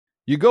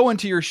You go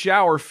into your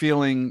shower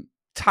feeling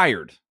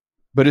tired,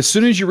 but as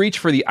soon as you reach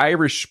for the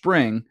Irish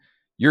Spring,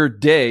 your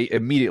day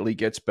immediately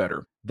gets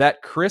better.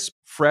 That crisp,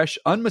 fresh,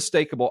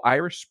 unmistakable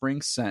Irish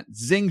Spring scent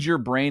zings your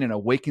brain and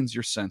awakens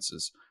your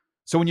senses.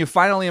 So when you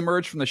finally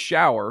emerge from the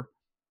shower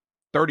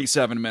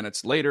 37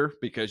 minutes later,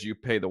 because you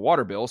pay the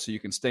water bill so you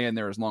can stay in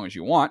there as long as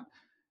you want,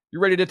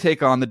 you're ready to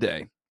take on the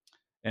day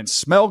and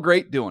smell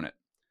great doing it.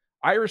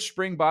 Irish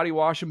Spring Body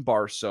Wash and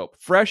Bar Soap.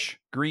 Fresh,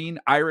 green,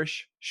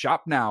 Irish.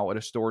 Shop now at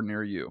a store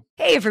near you.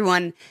 Hey,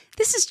 everyone.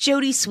 This is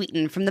Jody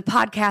Sweeten from the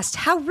podcast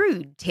How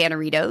Rude,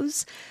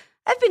 Tanneritos.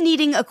 I've been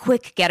needing a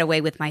quick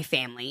getaway with my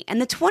family,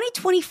 and the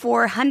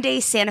 2024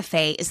 Hyundai Santa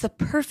Fe is the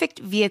perfect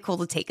vehicle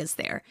to take us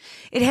there.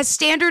 It has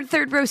standard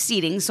third-row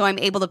seating, so I'm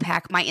able to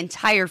pack my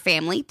entire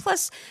family,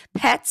 plus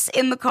pets,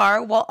 in the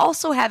car, while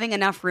also having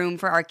enough room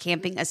for our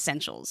camping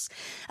essentials.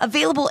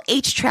 Available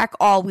H-Track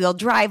all-wheel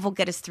drive will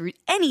get us through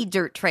any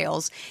dirt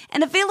trails,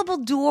 and available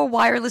dual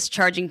wireless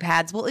charging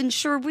pads will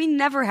ensure we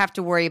never have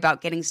to worry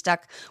about getting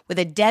stuck with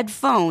a dead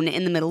phone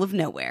in the middle of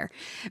nowhere.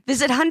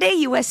 Visit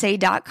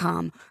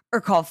HyundaiUSA.com or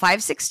call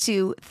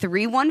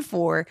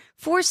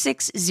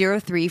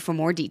 562-314-4603 for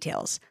more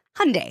details.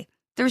 Hyundai,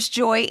 there's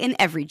joy in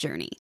every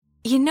journey.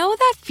 You know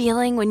that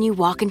feeling when you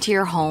walk into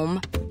your home,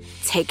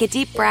 take a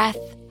deep breath,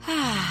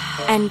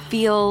 and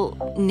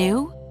feel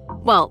new?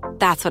 Well,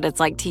 that's what it's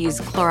like to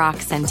use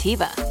Clorox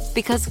Scentiva.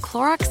 Because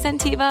Clorox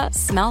Scentiva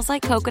smells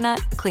like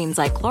coconut, cleans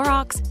like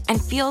Clorox, and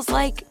feels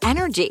like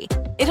energy.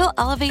 It'll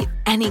elevate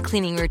any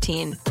cleaning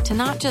routine to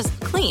not just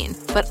clean,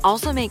 but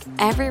also make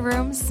every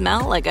room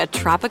smell like a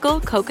tropical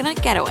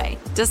coconut getaway.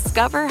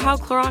 Discover how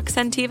Clorox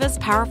Scentiva's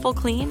powerful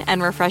clean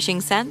and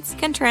refreshing scents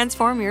can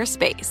transform your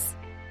space.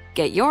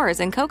 Get yours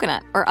in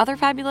coconut or other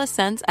fabulous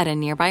scents at a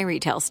nearby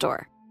retail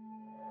store.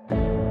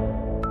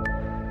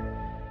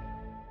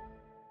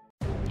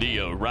 The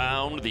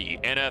Around the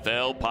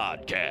NFL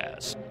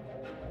podcast.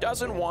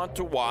 Doesn't want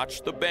to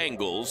watch the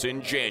Bengals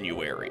in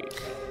January.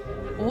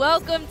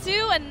 Welcome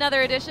to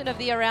another edition of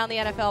the Around the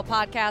NFL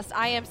podcast.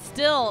 I am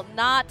still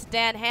not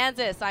Dan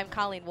Hansis. I'm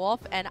Colleen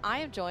Wolfe, and I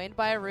am joined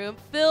by a room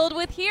filled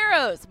with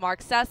heroes.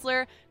 Mark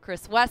Sessler,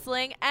 Chris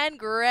Wessling, and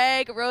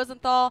Greg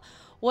Rosenthal.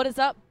 What is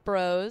up,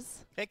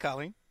 bros? Hey,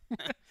 Colleen.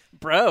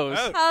 Bros.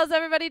 How's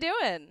everybody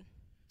doing?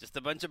 Just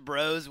a bunch of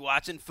bros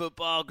watching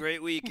football.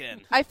 Great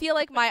weekend. I feel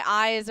like my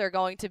eyes are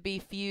going to be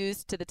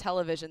fused to the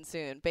television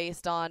soon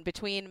based on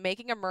between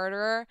Making a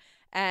Murderer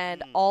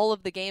and all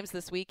of the games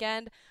this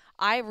weekend.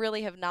 I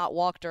really have not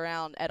walked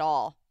around at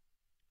all.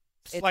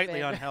 Slightly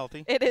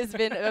unhealthy. It has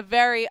been a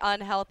very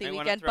unhealthy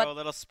weekend. I want to throw a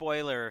little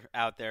spoiler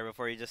out there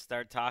before you just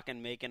start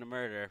talking Making a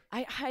Murder.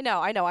 I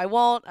know. I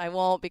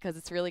won't because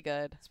it's really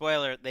good.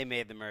 Spoiler, they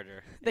made the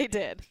murder. They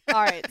did.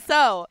 All right.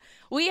 So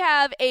we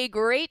have a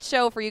great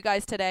show for you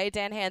guys today.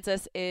 Dan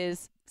Hansis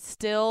is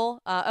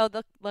still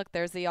look,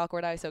 there's the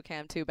awkward ISO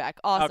cam 2 back.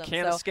 Awesome. Oh,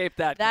 can't escape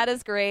that. That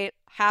is great.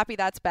 Happy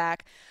that's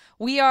back.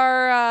 We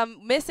are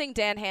missing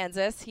Dan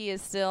Hansis. He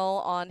is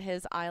still on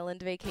his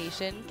island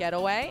vacation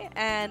getaway,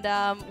 and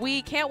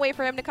we can't wait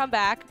for him to come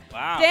back.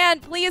 Wow. Dan,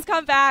 please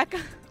come back.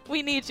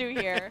 We need you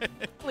here.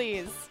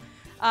 Please.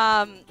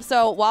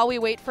 So while we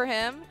wait for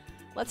him,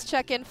 let's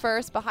check in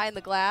first behind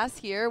the glass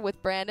here with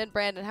Brandon.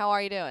 Brandon, how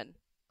are you doing?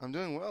 I'm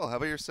doing well. How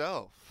about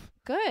yourself?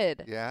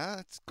 Good. Yeah,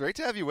 it's great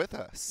to have you with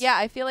us. Yeah,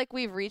 I feel like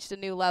we've reached a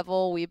new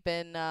level. We've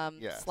been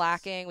Yes.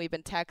 slacking. We've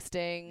been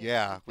texting.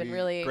 Yeah, We've been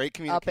really great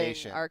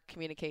communication. upping our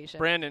communication.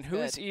 Brandon, It's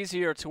who's good.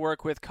 easier to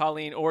work with,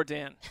 Colleen or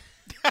Dan?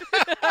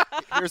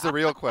 Here's the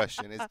real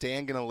question. Is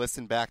Dan going to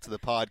listen back to the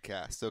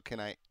podcast? So can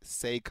I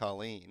say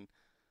Colleen?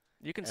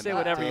 You can And say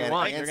whatever Dan you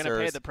want. You're going to pay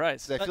answers, the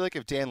price. 'cause I feel like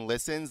if Dan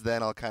listens,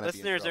 then I'll kind of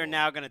Listeners be in are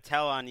now going to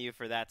tell on you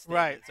for that statement,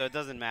 Right. so it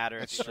doesn't matter.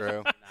 That's if you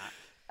listen true. or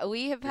not.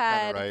 We have You're kinda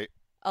had right.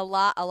 a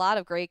lot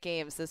of great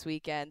games this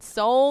weekend.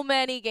 So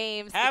many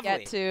games Have to get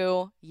we?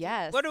 to.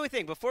 Yes. What do we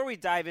think? Before we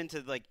dive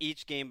into like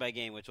each game by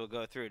game, which we'll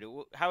go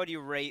through, how would you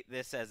rate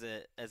this as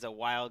a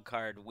wild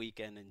card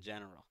weekend in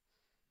general?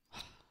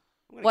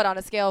 What, on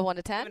a scale of 1 to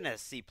I'm 10? giving it a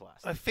C+.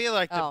 I feel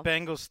like Oh. the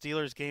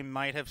Bengals-Steelers game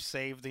might have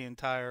saved the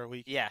entire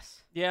week.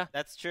 Yes. Yeah.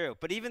 That's true.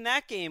 But even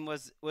that game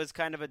was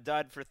kind of a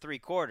dud for 3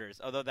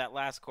 quarters, although that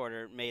last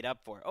quarter made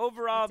up for it.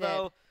 Overall, It did.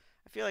 though,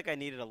 I feel like I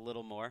needed a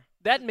little more.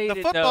 That made The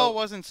it, football though.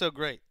 wasn't so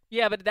great.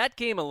 Yeah, but that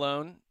game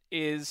alone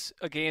is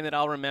a game that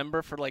I'll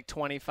remember for like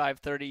 25,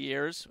 30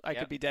 years. I Yep.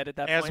 could be dead at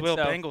that As point. will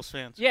so. Bengals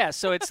fans. Yeah,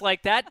 so it's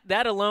like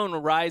that alone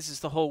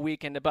rises the whole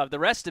weekend above. The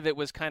rest of it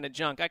was kind of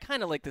junk. I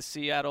kind of like the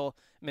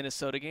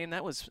Seattle-Minnesota game.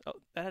 That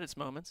had its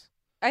moments.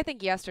 I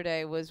think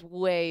yesterday was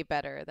way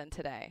better than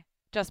today,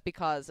 just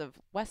because of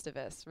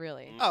Westivus,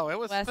 really. Oh, it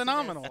was West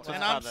phenomenal, Miss.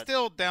 and I'm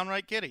still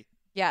downright giddy.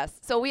 Yes.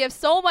 So we have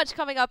so much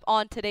coming up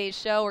on today's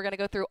show. We're going to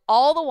go through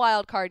all the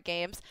wild card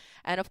games.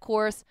 And, of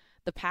course,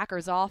 the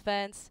Packers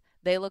offense.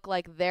 They look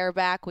like they're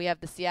back. We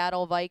have the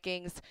Seattle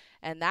Vikings,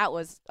 and that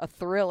was a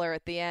thriller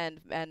at the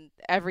end, and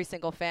every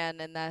single fan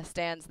in the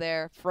stands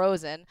there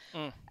frozen.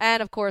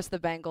 And, of course, the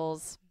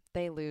Bengals,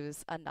 they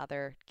lose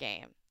another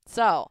game.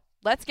 So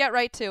let's get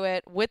right to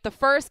it with the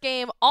first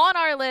game on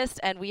our list,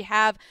 and we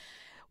have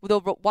the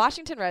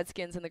Washington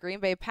Redskins and the Green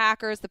Bay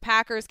Packers. The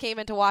Packers came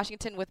into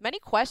Washington with many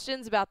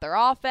questions about their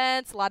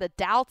offense, a lot of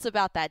doubts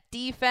about that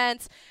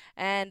defense,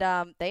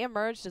 and they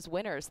emerged as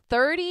winners.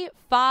 35-18,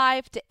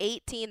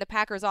 the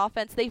Packers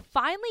offense. They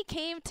finally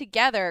came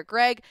together.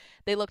 Greg,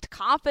 they looked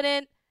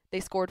confident. They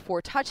scored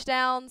 4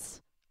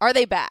 touchdowns. Are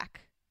they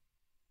back?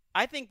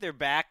 I think they're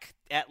back,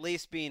 at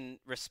least being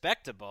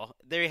respectable.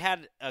 They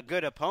had a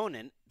good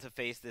opponent to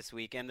face this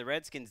weekend. The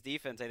Redskins'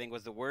 defense, I think,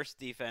 was the worst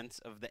defense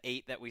of the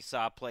 8 that we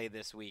saw play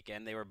this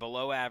weekend. They were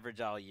below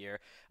average all year.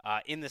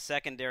 In the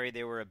secondary,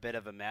 they were a bit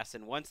of a mess.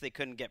 And once they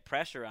couldn't get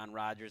pressure on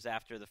Rodgers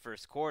after the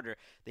first quarter,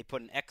 they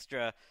put an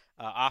extra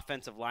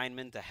offensive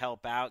lineman to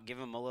help out, give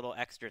him a little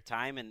extra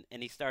time, and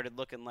he started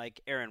looking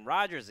like Aaron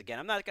Rodgers again.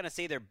 I'm not going to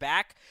say they're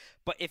back,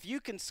 but if you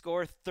can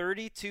score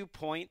 32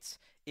 points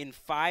in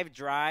 5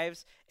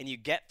 drives and you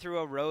get through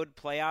a road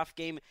playoff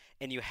game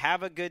and you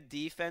have a good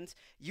defense,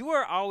 you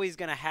are always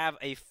going to have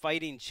a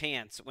fighting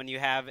chance when you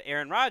have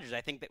Aaron Rodgers. I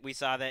think that we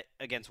saw that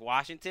against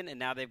Washington, and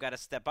now they've got to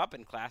step up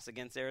in class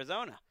against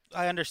Arizona.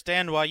 I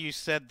understand why you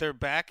said they're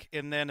back,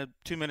 and then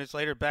 2 minutes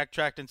later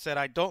backtracked and said,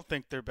 I don't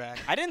think they're back.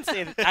 I didn't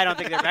say that I don't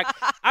think they're back.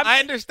 I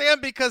understand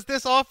because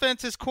this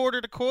offense is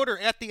quarter to quarter.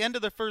 At the end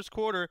of the first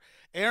quarter,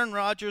 Aaron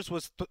Rodgers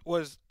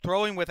was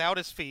throwing without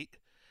his feet,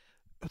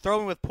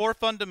 throwing with poor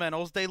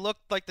fundamentals. They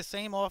looked like the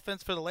same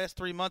offense for the last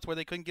 3 months where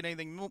they couldn't get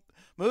anything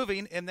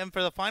moving, and then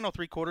for the final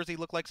 3 quarters, he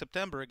looked like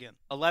September again.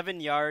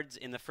 11 yards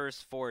in the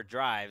first 4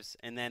 drives,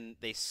 and then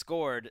they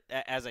scored,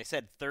 as I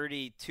said,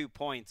 32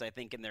 points, I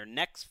think, in their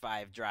next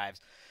 5 drives.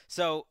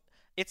 So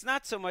it's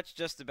not so much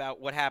just about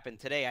what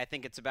happened today. I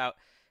think it's about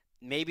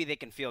maybe they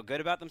can feel good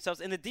about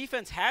themselves. And the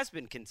defense has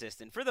been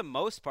consistent. For the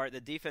most part,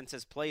 the defense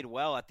has played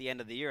well at the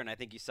end of the year, and I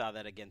think you saw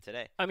that again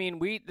today. I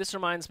mean, this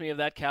reminds me of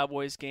that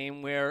Cowboys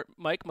game where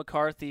Mike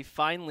McCarthy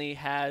finally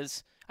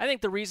has – I think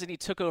the reason he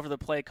took over the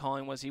play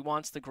calling was he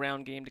wants the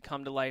ground game to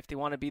come to life. They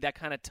want to be that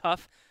kind of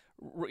tough,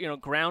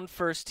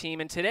 ground-first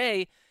team. And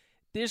today,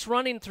 they're just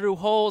running through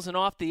holes and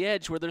off the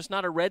edge where there's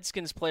not a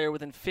Redskins player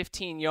within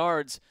 15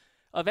 yards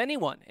of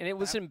anyone. And it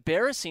was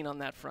embarrassing on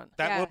that front.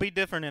 That will be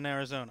different in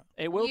Arizona.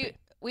 It will be.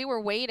 We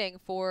were waiting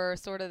for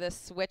sort of this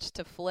switch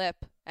to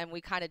flip, and we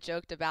kind of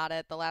joked about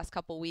it the last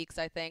couple weeks,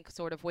 I think,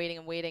 sort of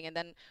waiting, and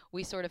then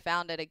we sort of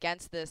found it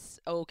against this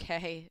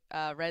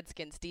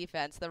Redskins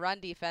defense. The run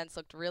defense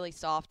looked really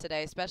soft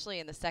today, especially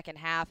in the second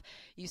half.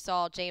 You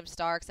saw James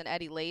Starks and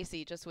Eddie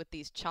Lacy just with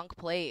these chunk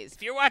plays.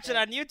 If you're watching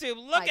on YouTube,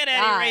 look at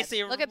Eddie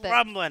Lacy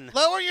rumbling.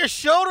 Lower your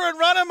shoulder and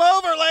run him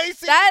over,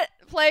 Lacy. That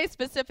play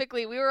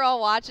specifically, we were all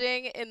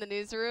watching in the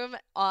newsroom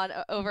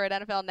over at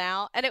NFL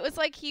Now, and it was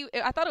like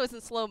I thought it was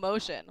in slow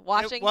motion,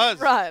 watching him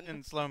run.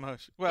 In slow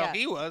motion. Well, yeah.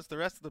 He was. The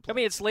rest of the play. I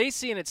mean, it's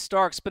Lacy and it's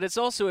Starks, but it's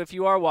also, if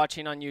you are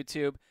watching on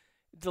YouTube,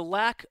 the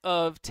lack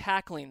of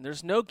tackling.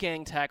 There's no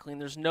gang tackling.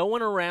 There's no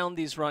one around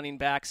these running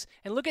backs.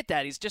 And look at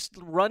that. He's just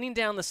running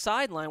down the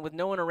sideline with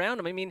no one around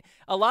him. I mean,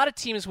 a lot of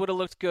teams would have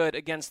looked good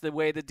against the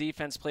way the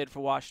defense played for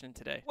Washington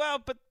today. Well,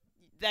 but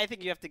I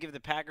think you have to give the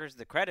Packers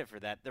the credit for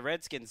that. The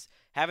Redskins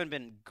haven't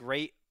been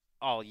great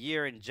all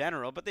year in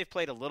general, but they've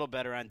played a little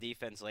better on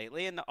defense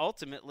lately, and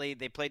ultimately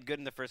they played good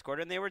in the first quarter,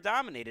 and they were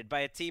dominated by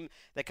a team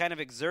that kind of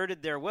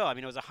exerted their will. I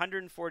mean, it was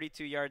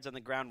 142 yards on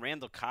the ground.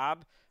 Randall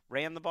Cobb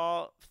ran the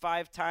ball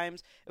 5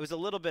 times. It was a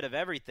little bit of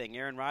everything.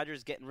 Aaron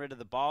Rodgers getting rid of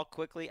the ball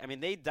quickly. I mean,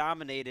 they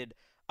dominated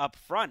up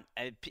front.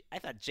 I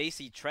thought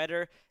J.C.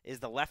 Treader is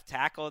the left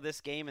tackle of this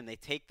game, and they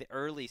take the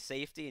early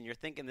safety, and you're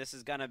thinking this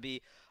is going to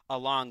be a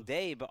long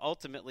day, but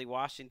ultimately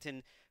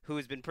Washington, who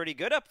has been pretty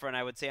good up front,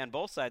 I would say, on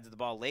both sides of the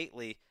ball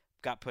lately,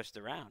 got pushed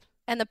around.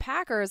 And the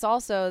Packers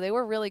also, they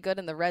were really good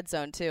in the red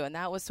zone too, and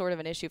that was sort of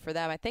an issue for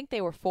them. I think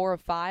they were 4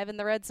 of 5 in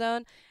the red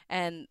zone,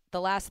 and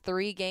the last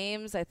 3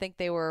 games, I think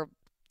they were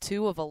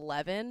 2 of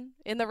 11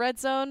 in the red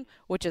zone,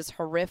 which is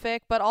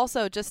horrific. But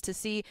also just to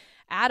see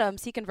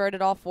Adams, he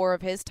converted all 4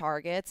 of his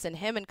targets, and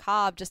him and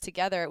Cobb just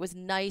together, it was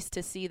nice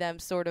to see them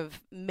sort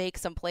of make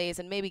some plays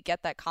and maybe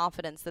get that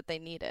confidence that they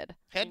needed.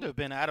 Had to have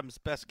been Adams'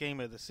 best game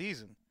of the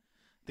season.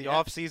 The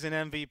off-season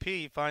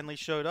MVP finally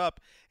showed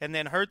up, and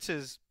then hurts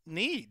his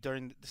knee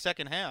during the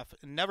second half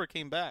and never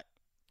came back.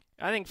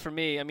 I think for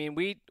me, I mean,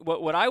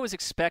 what I was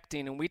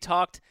expecting, and we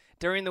talked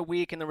during the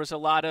week, and there was a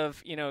lot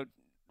of,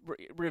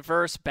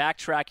 reverse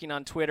backtracking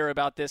on Twitter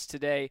about this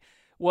today,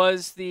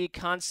 was the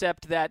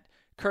concept that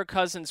Kirk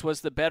Cousins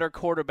was the better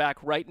quarterback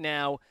right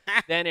now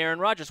than Aaron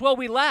Rodgers. Well,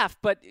 we laughed,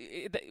 but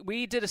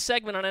we did a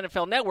segment on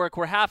NFL Network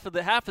where half of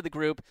the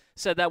group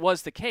said that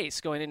was the case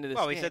going into this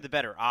game. Well, we said the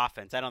better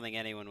offense. I don't think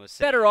anyone was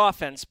saying better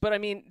offense, but I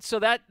mean, so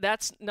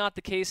that's not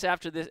the case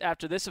after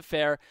this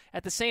affair.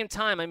 At the same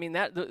time, I mean,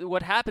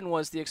 what happened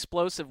was the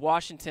explosive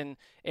Washington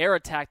air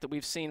attack that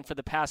we've seen for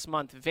the past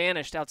month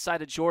vanished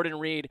outside of Jordan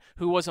Reed,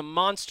 who was a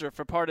monster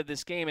for part of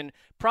this game and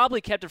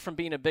probably kept it from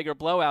being a bigger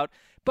blowout.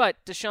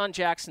 But Deshaun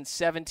Jackson,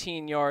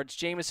 17 yards.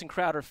 Jamison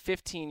Crowder,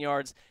 15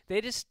 yards.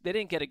 They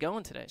didn't get it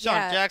going today.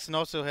 Deshaun Jackson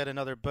also had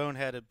another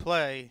boneheaded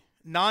play.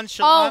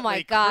 Nonchalantly oh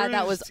my God,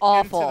 that was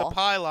awful. Into the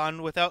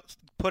pylon without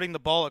putting the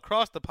ball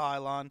across the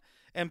pylon,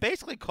 and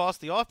basically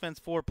cost the offense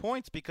 4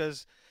 points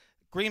because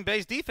Green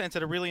Bay's defense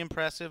had a really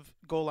impressive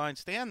goal line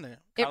stand there.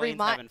 Colleen's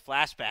having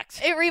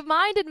flashbacks. It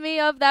reminded me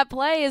of that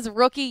play his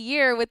rookie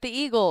year with the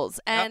Eagles.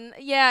 And,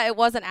 yeah, it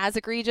wasn't as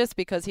egregious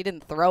because he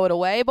didn't throw it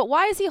away. But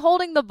why is he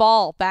holding the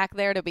ball back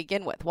there to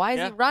begin with? Why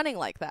is he running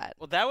like that?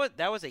 Well,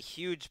 that was a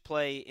huge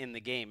play in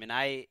the game. And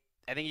I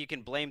think you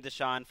can blame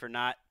Deshaun for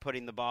not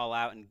putting the ball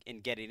out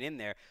and getting in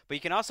there. But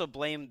you can also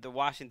blame the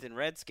Washington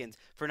Redskins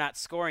for not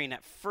scoring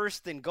at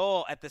 1st and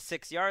goal at the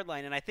 6-yard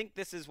line. And I think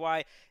this is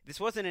why this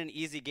wasn't an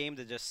easy game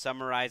to just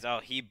summarize,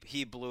 oh,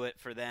 he blew it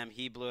for them,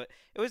 he blew it.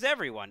 It was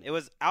everyone. It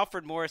was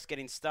Alfred Morris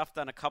getting stuffed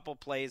on a couple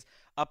plays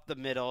up the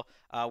middle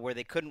where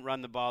they couldn't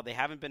run the ball. They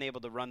haven't been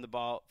able to run the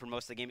ball for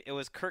most of the game. It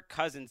was Kirk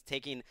Cousins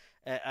taking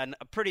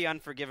a pretty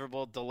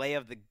unforgivable delay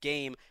of the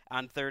game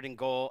on 3rd and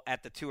goal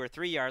at the 2 or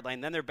 3 yard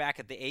line. Then they're back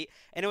at the 8.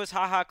 And it was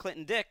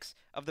Clinton Dix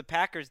of the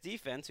Packers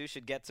defense, who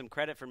should get some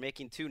credit for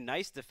making 2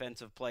 nice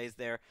defensive plays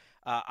there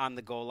on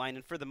the goal line.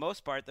 And for the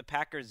most part, the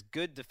Packers'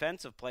 good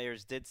defensive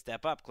players did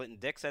step up. Clinton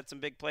Dix had some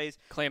big plays.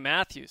 Clay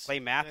Matthews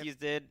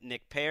Did.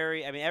 Nick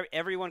Perry. I mean,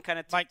 everyone kind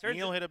of Mike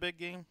Neal hit a big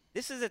game.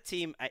 This is a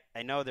team,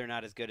 I know they're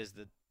not as good as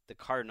the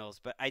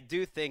Cardinals, but I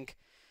do think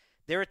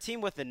they're a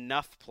team with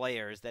enough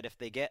players that if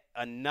they get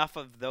enough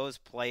of those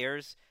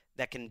players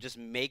that can just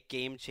make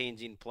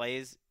game-changing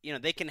plays,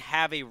 they can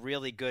have a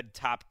really good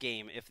top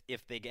game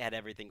if they had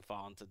everything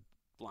fall into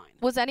line.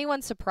 Was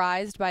anyone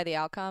surprised by the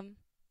outcome?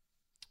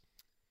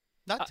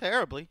 Not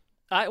terribly.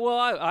 I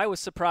was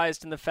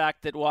surprised in the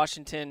fact that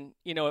Washington,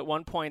 at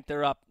one point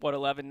they're up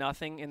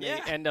 11-0, and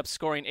they end up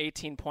scoring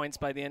 18 points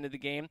by the end of the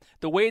game.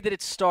 The way that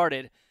it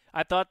started,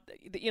 I thought,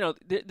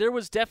 there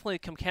was definitely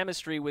some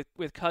chemistry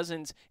with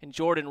Cousins and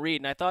Jordan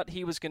Reed, and I thought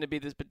he was going to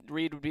be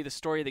Reed would be the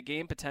story of the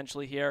game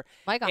potentially here.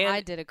 Micah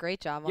Hyde did a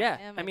great job on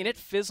him. I mean, it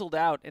fizzled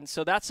out, and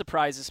so that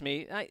surprises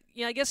me.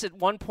 I guess at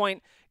one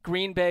point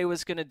Green Bay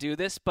was going to do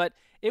this, but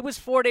it was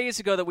 4 days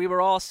ago that we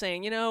were all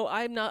saying,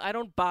 I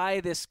don't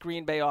buy this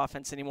Green Bay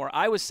offense anymore.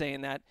 I was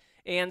saying that,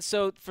 and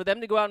so for them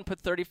to go out and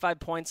put 35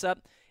 points up,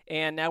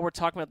 and now we're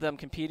talking about them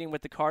competing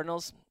with the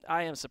Cardinals,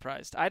 I am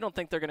surprised. I don't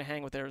think they're going to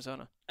hang with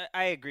Arizona.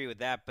 I agree with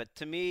that, but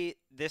to me,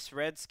 this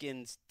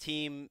Redskins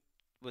team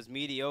was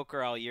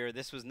mediocre all year.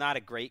 This was not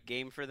a great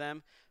game for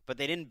them, but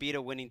they didn't beat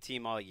a winning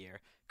team all year.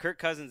 Kirk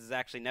Cousins has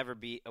actually never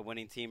beat a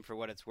winning team for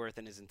what it's worth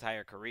in his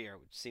entire career,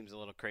 which seems a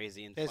little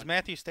crazy. Has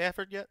Matthew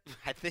Stafford yet?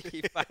 I think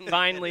he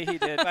finally he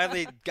did.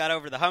 Finally got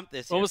over the hump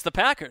this year. What was the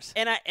Packers?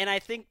 And I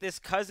think this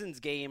Cousins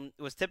game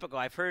was typical.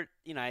 I've heard,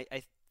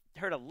 I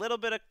heard a little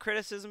bit of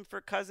criticism for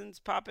Cousins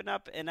popping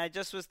up, and I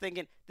just was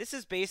thinking, this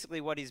is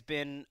basically what he's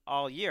been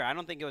all year. I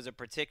don't think it was a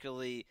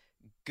particularly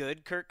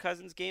good Kirk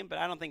Cousins game, but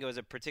I don't think it was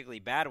a particularly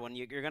bad one.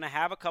 You're going to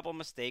have a couple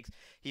mistakes.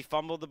 He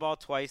fumbled the ball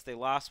twice. They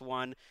lost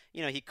one.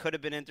 He could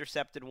have been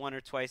intercepted one or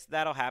twice.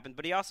 That'll happen.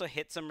 But he also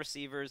hit some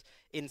receivers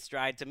in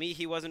stride. To me,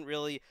 he wasn't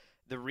really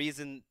the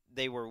reason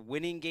they were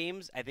winning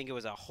games. I think it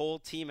was a whole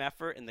team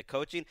effort in the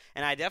coaching,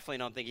 and I definitely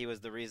don't think he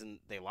was the reason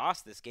they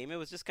lost this game. It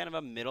was just kind of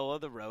a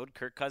middle-of-the-road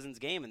Kirk Cousins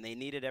game, and they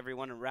needed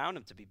everyone around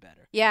him to be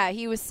better. Yeah,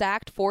 he was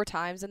sacked 4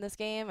 times in this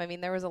game. I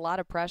mean, there was a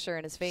lot of pressure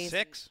in his face.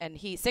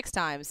 6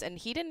 times, and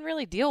he didn't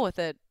really deal with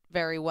it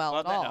very well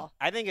at all.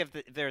 I think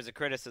if there's a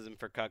criticism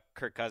for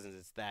Kirk Cousins,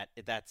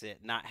 it's that's it,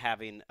 not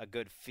having a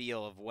good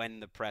feel of when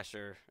the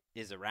pressure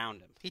is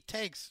around him.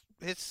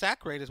 His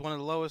sack rate is one of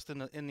the lowest in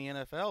the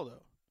NFL,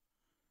 though.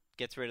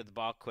 Gets rid of the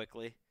ball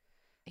quickly.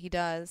 He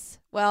does.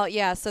 Well,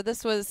 yeah, so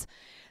this was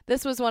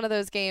one of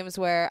those games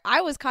where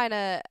I was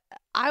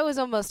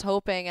almost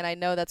hoping, and I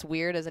know that's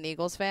weird as an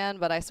Eagles fan,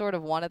 but I sort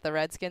of wanted the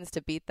Redskins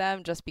to beat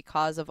them just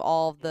because of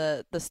all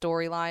the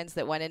storylines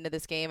that went into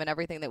this game and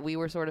everything that we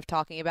were sort of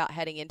talking about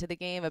heading into the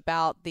game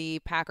about the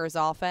Packers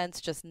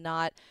offense just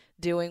not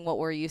doing what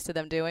we're used to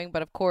them doing.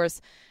 But of course,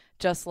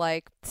 just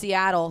like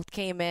Seattle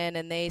came in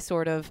and they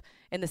sort of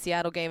in the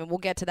Seattle game, and we'll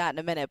get to that in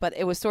a minute, but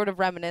it was sort of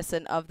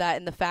reminiscent of that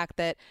in the fact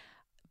that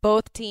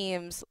both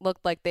teams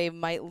looked like they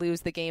might lose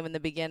the game in the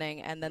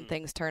beginning, and then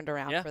things turned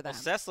around for them.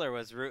 Well, Sessler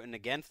was rooting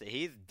against it.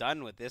 He's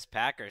done with this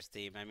Packers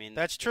team. I mean,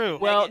 that's true.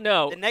 Well,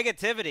 no. The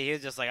negativity, he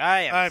was just like,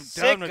 I'm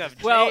sick done with of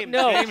James. Well,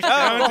 no. James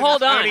Well,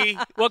 hold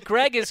on. What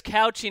Greg is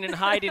couching and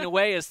hiding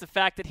away is the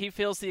fact that he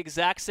feels the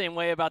exact same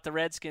way about the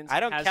Redskins. I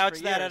don't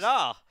couch that at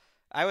all.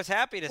 I was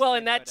happy to. Well,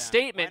 in that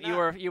statement, you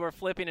were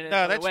flipping it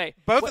another way.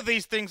 Both of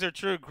these things are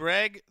true,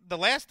 Greg. The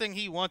last thing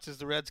he wants is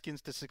the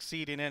Redskins to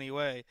succeed in any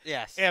way.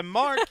 Yes. And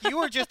Mark, you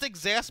were just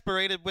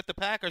exasperated with the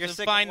Packers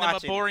and find them a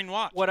boring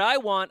watch. What I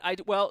want,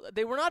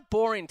 they were not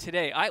boring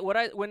today.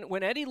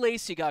 When Eddie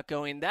Lacy got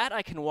going, that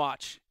I can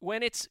watch.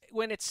 When it's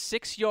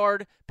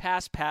 6-yard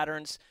pass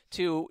patterns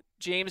to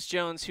James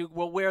Jones, who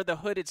will wear the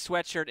hooded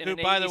sweatshirt in an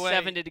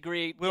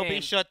 87-degree will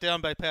be shut down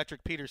by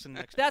Patrick Peterson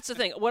next That's the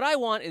thing. What I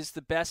want is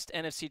the best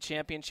NFC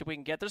championship we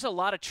can get. There's a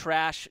lot of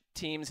trash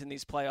teams in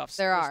these playoffs.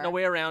 There's no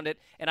way around it.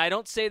 And I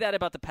don't say that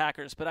about the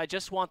Packers, but I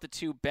just want the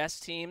 2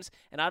 best teams,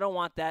 and I don't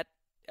want that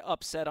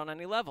upset on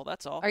any level.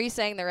 That's all. Are you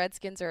saying the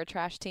Redskins are a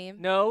trash team?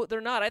 No,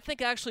 they're not. I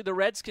think actually the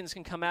Redskins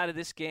can come out of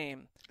this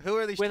game. Who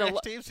are these with trash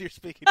teams you're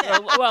speaking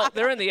of? Well,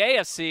 they're in the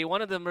AFC.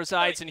 One of them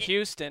resides in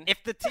Houston.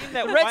 If the team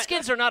that The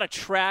Redskins are not a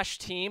trash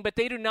team, but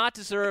they do not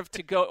deserve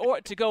to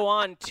go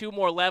on 2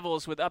 more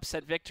levels with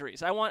upset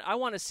victories. I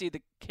want to see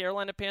the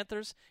Carolina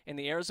Panthers and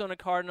the Arizona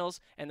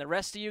Cardinals and the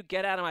rest of you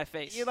get out of my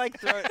face. You like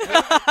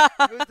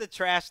who's the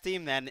trash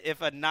team then?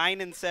 If a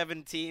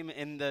 9-7 team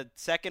in the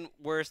second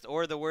worst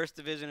or the worst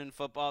division in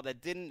football that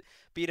didn't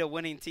beat a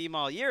winning team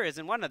all year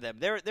isn't one of them.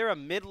 They're a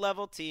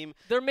mid-level team.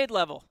 They're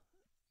mid-level.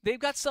 They've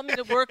got something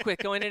to work with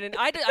going in, and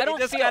I don't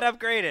just feel got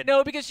upgraded.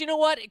 No, because you know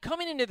what?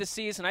 Coming into the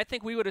season, I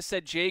think we would have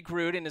said Jay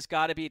Gruden has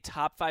got to be a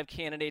top 5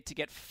 candidate to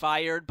get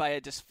fired by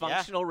a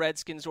dysfunctional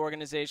Redskins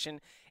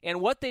organization. And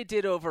what they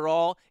did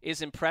overall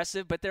is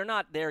impressive, but they're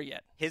not there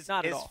yet. His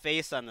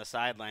face on the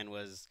sideline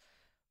was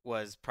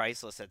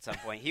priceless at some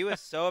point. He was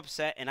so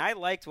upset, and I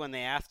liked when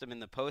they asked him in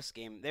the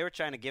postgame. They were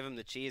trying to give him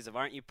the cheese of,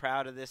 aren't you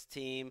proud of this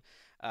team?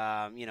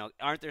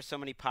 Aren't there so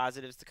many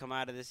positives to come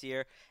out of this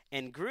year?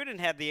 And Gruden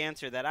had the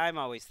answer that I'm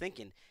always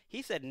thinking.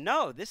 He said,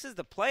 no, this is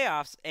the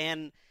playoffs,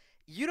 and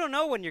you don't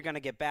know when you're going to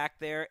get back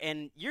there,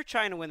 and you're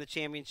trying to win the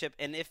championship.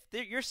 And if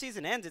your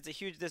season ends, it's a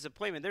huge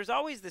disappointment. There's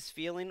always this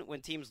feeling when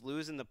teams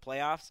lose in the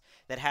playoffs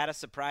that had a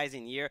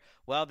surprising year.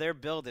 Well, they're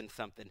building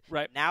something.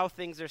 Right. Now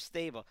things are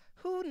stable.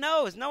 Who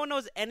knows? No one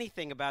knows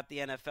anything about the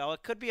NFL.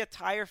 It could be a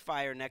tire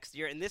fire next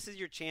year, and this is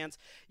your chance.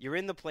 You're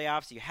in the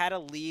playoffs. You had a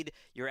lead.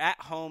 You're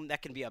at home.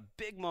 That can be a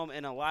big moment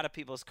in a lot of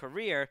people's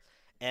career,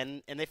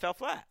 and they fell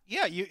flat.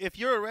 Yeah, if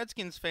you're a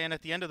Redskins fan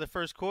at the end of the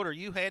first quarter,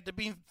 you had to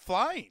be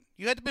flying.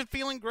 You had to be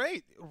feeling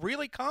great,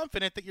 really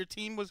confident that your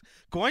team was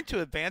going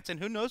to advance, and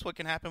who knows what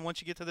can happen once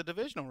you get to the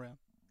divisional round.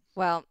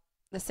 Well,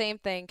 the same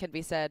thing can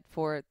be said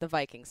for the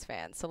Vikings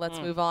fans. So let's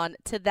move on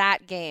to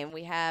that game.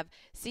 We have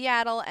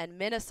Seattle and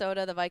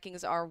Minnesota. The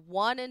Vikings are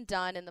one and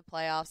done in the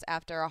playoffs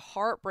after a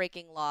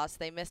heartbreaking loss.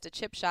 They missed a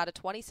chip shot, a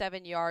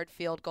 27-yard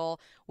field goal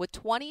with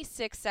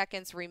 26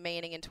 seconds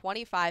remaining in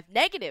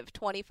negative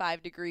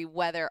 25-degree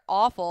weather.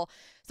 Awful.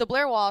 So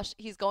Blair Walsh,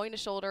 he's going to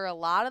shoulder a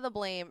lot of the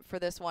blame for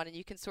this one, and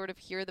you can sort of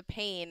hear the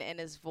pain in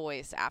his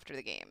voice after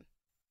the game.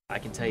 I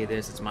can tell you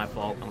this, it's my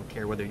fault. I don't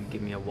care whether you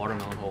give me a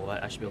watermelon hole.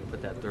 I should be able to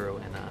put that through.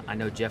 And I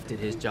know Jeff did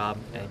his job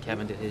and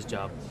Kevin did his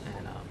job.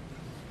 And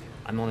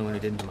I'm the only one who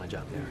didn't do my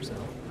job there. So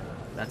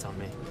that's on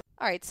me.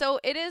 All right, so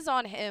it is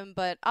on him,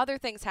 but other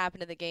things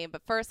happened in the game.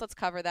 But first, let's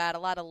cover that. A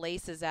lot of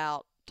laces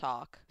out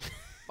talk.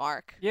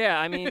 Mark. Yeah,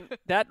 I mean,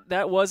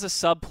 that was a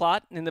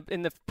subplot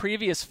in the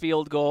previous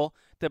field goal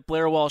that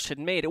Blair Walsh had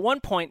made. At one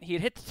point, he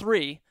had hit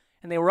 3,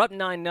 and they were up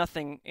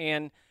 9-0.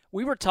 And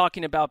we were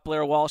talking about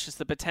Blair Walsh as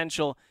the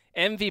potential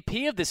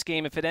MVP of this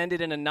game if it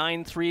ended in a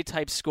 9-3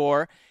 type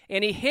score,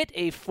 and he hit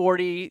a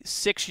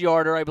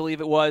 46-yarder, I believe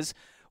it was,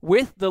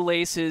 with the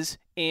laces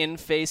in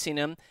facing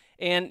him,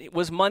 and it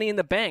was money in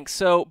the bank.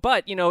 So,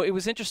 but, it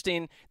was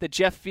interesting that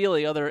Jeff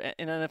Feely, an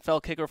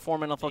NFL kicker,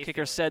 former NFL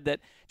kicker, said that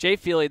Jay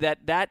Feely,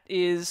 that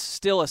is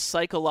still a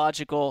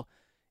psychological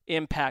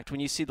impact when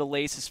you see the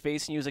laces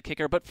facing you as a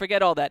kicker. But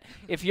forget all that.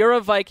 If you're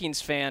a Vikings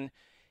fan,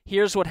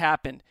 here's what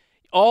happened.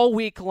 All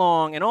week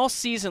long and all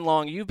season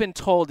long, you've been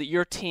told that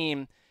your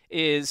team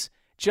is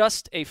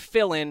just a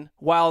fill-in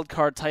wild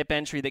card type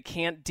entry that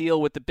can't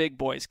deal with the big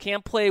boys,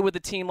 can't play with a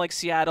team like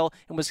Seattle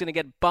and was going to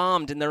get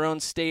bombed in their own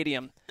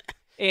stadium.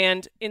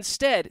 And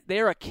instead,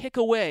 they're a kick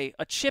away,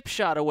 a chip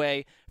shot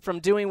away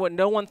from doing what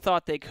no one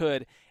thought they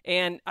could.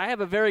 And I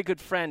have a very good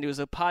friend who's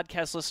a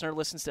podcast listener,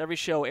 listens to every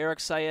show, Eric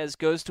Saez,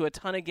 goes to a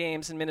ton of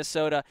games in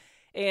Minnesota.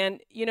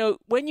 And,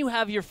 when you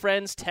have your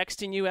friends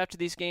texting you after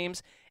these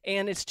games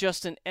and it's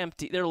just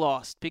they're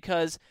lost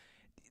because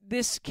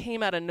this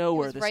came out of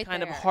nowhere, this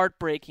kind of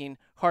heartbreaking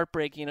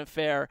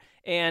affair.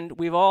 And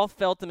we've all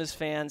felt them as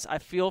fans. I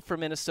feel for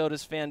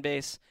Minnesota's fan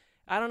base.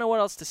 I don't know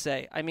what else to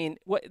say. I mean,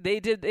 what they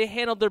did, they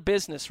handled their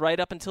business right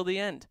up until the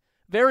end.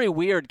 Very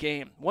weird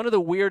game. One of the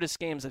weirdest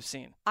games I've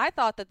seen. I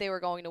thought that they were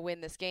going to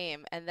win this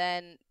game, and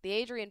then the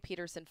Adrian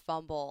Peterson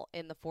fumble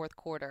in the fourth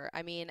quarter.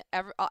 I mean,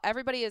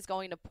 everybody is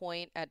going to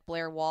point at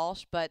Blair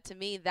Walsh, but to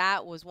me,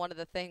 that was one of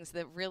the things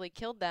that really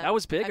killed them. That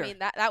was bigger. I mean,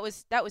 that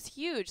was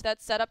huge.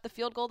 That set up the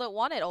field goal that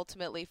won it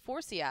ultimately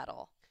for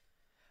Seattle.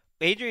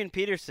 Adrian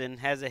Peterson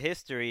has a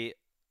history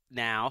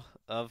now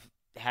of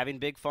having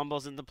big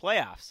fumbles in the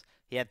playoffs.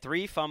 He had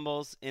 3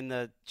 fumbles in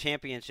the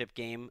championship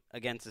game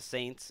against the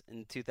Saints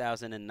in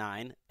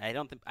 2009.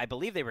 I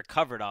believe they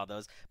recovered all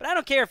those, but I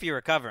don't care if you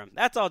recover them.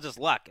 That's all just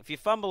luck. If you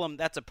fumble them,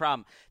 that's a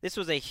problem. This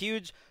was a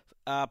huge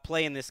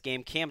play in this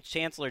game. Cam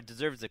Chancellor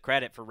deserves the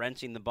credit for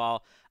wrenching the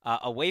ball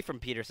away from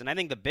Peterson. I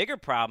think the bigger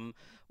problem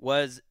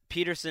was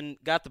Peterson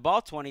got the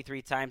ball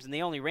 23 times, and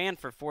they only ran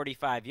for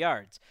 45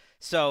 yards.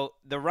 So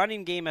the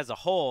running game as a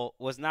whole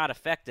was not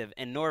effective,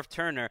 and Norv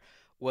Turner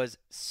was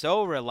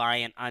so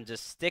reliant on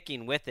just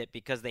sticking with it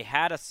because they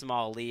had a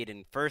small lead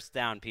in first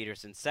down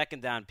Peterson,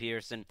 second down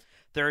Peterson,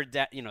 third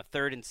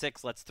and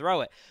 6, let's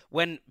throw it.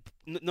 When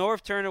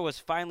Norv Turner was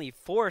finally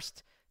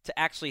forced to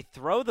actually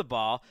throw the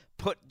ball,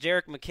 put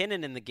Jerick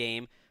McKinnon in the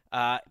game,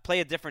 play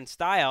a different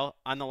style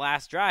on the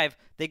last drive,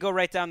 they go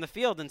right down the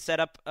field and set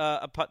up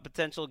a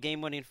potential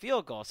game-winning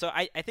field goal. So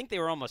I think they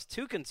were almost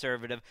too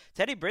conservative.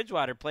 Teddy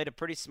Bridgewater played a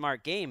pretty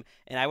smart game,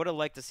 and I would have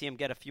liked to see him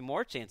get a few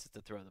more chances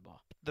to throw the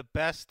ball. The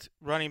best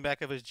running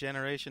back of his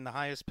generation, the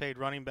highest-paid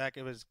running back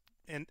of his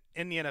in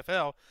the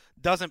NFL,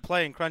 doesn't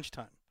play in crunch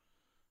time.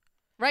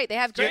 Right, they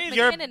have Jake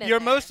McKinnon in Your there.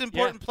 most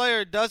important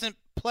player doesn't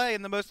play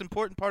in the most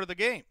important part of the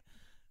game.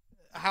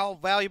 How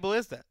valuable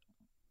is that?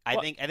 I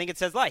think it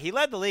says a lot. He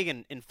led the league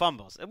in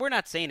fumbles. We're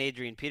not saying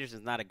Adrian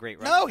Peterson's not a great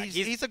running No, back.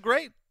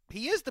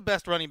 He is the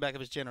best running back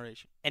of his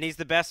generation. And he's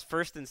the best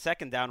first and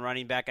second down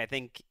running back, I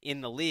think,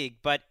 in the league.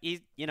 But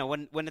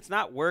when it's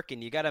not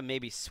working, you got to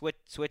maybe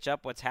switch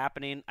up what's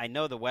happening. I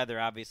know the weather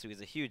obviously was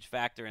a huge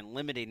factor in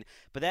limiting,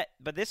 but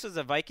this was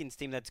a Vikings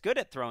team that's good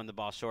at throwing the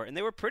ball short, and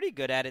they were pretty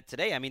good at it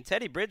today. I mean,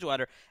 Teddy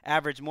Bridgewater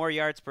averaged more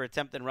yards per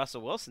attempt than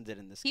Russell Wilson did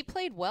in this game. He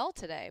played well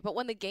today, but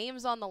when the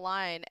game's on the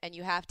line and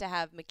you have to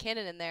have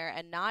McKinnon in there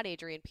and not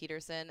Adrian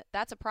Peterson,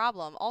 that's a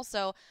problem.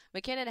 Also,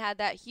 McKinnon had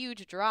that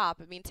huge drop.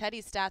 I mean,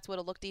 Teddy's stats would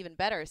have looked even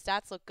better.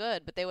 Stats look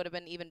good, but they would have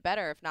been even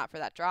better if not for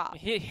that drop.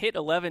 He hit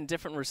 11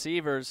 different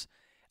receivers.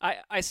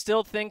 I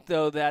still think,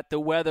 though, that the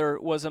weather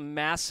was a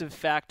massive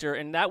factor,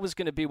 and that was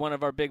going to be one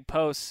of our big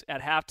posts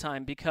at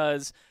halftime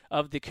because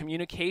of the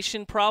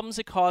communication problems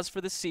it caused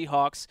for the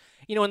Seahawks.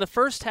 In the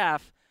first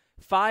half,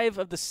 5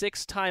 of the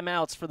 6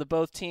 timeouts for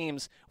both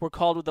teams were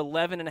called with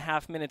 11 and a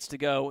half minutes to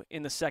go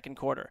in the second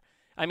quarter.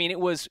 I mean, it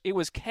was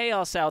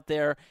chaos out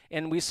there,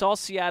 and we saw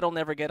Seattle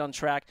never get on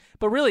track.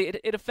 But really,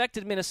 it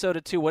affected Minnesota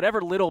too.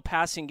 Whatever little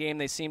passing game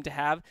they seemed to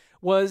have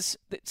was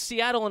that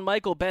Seattle and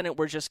Michael Bennett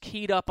were just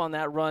keyed up on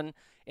that run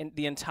in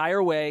the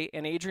entire way,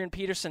 and Adrian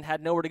Peterson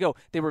had nowhere to go.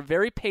 They were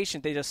very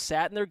patient. They just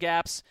sat in their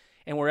gaps,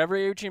 and wherever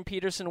Adrian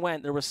Peterson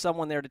went, there was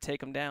someone there to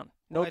take him down.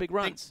 No big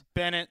runs. Think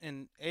Bennett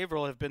and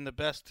Averill have been the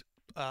best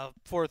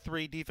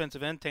 4-3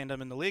 defensive end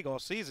tandem in the league all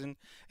season,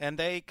 and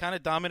they kind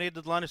of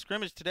dominated the line of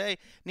scrimmage today.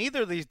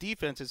 Neither of these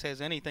defenses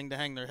has anything to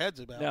hang their heads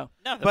about.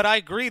 No. But I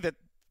agree that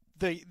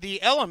the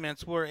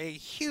elements were a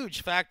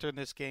huge factor in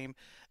this game.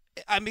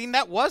 I mean,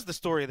 that was the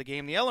story of the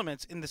game. The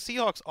elements in the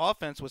Seahawks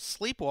offense was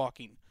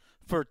sleepwalking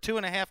for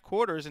 2.5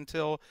 quarters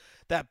until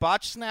that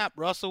botched snap.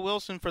 Russell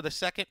Wilson, for the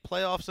second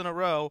playoffs in a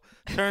row,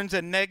 turns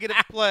a negative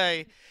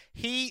play.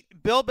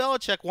 Bill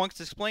Belichick once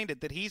explained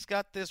it, that he's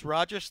got this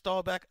Roger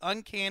Staubach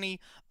uncanny,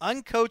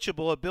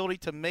 uncoachable ability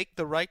to make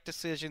the right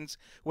decisions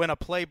when a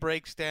play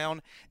breaks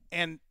down.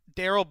 And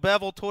Darrell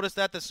Bevell told us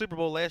that at the Super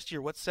Bowl last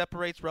year. What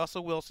separates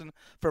Russell Wilson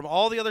from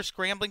all the other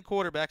scrambling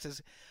quarterbacks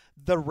is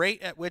the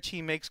rate at which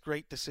he makes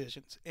great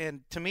decisions.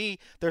 And to me,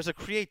 there's a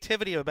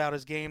creativity about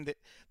his game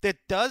that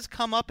does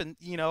come up. And,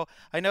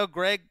 I know,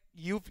 Greg,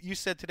 you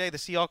said today the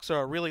Seahawks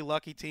are a really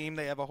lucky team.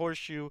 They have a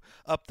horseshoe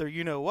up there,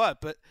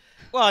 but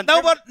no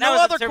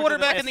other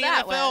quarterback in the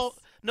NFL.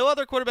 No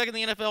other quarterback in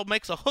the NFL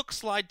makes a hook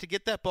slide to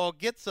get that ball,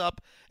 gets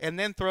up, and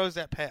then throws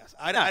that pass.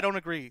 I don't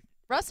agree.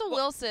 Russell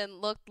Wilson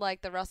looked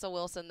like the Russell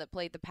Wilson that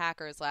played the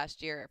Packers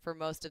last year for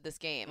most of this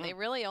game. They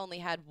really only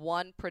had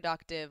one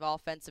productive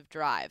offensive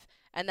drive,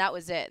 and that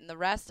was it. And the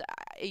rest,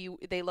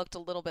 they looked a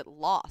little bit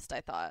lost,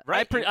 I thought.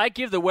 Right. I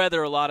give the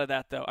weather a lot of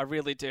that, though. I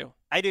really do.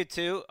 I do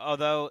too,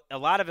 although a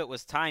lot of it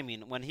was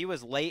timing. When he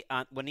was late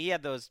when he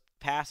had those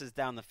passes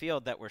down the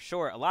field that were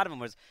short, a lot of them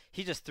was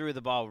he just threw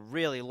the ball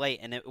really late,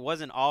 and it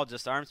wasn't all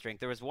just arm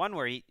strength. There was one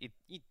where he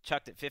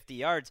chucked it 50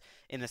 yards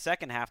in the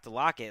second half to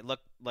lock it. It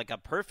looked like a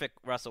perfect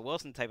Russell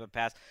Wilson type of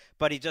pass,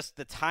 but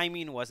the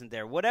timing wasn't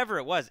there. Whatever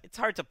it was, it's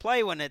hard to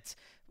play when it's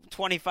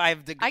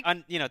 25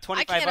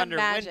 under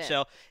wind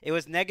chill. It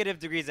was negative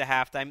degrees at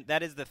halftime.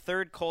 That is the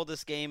third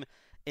coldest game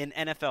in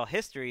NFL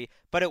history,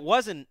 but it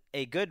wasn't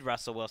a good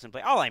Russell Wilson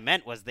play. All I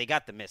meant was they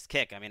got the missed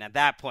kick. I mean, at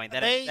that point,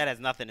 that has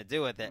nothing to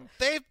do with it.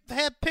 They've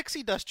had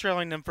pixie dust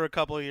trailing them for a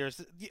couple of years.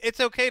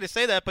 It's okay to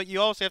say that, but you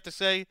also have to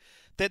say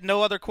that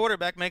no other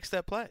quarterback makes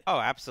that play.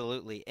 Oh,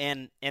 absolutely.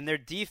 And their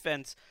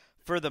defense,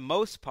 for the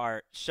most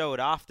part,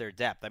 showed off their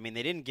depth. I mean,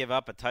 they didn't give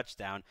up a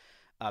touchdown.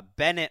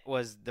 Bennett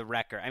was the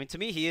wrecker. I mean, to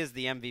me, he is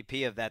the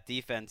MVP of that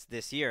defense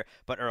this year.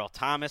 But Earl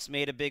Thomas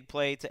made a big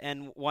play to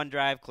end one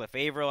drive. Cliff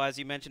Averill, as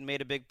you mentioned,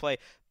 made a big play.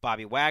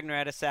 Bobby Wagner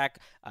had a sack.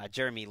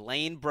 Jeremy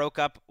Lane broke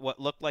up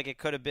what looked like it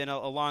could have been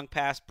a long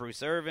pass.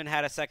 Bruce Irvin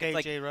had a second.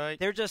 Right.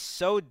 They're just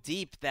so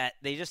deep that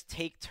they just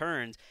take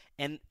turns.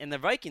 And the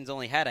Vikings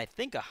only had, I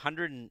think,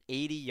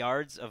 180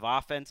 yards of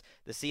offense.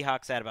 The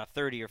Seahawks had about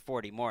 30 or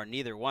 40 more.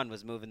 Neither one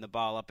was moving the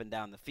ball up and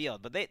down the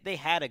field. But they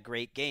had a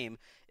great game.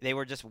 They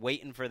were just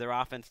waiting for their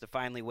offense to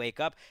finally wake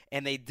up.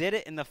 And they did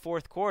it in the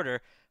fourth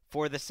quarter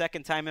for the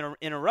second time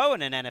in a row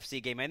in an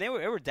NFC game. And they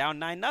were down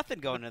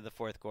 9-0 going into the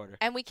fourth quarter.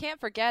 And we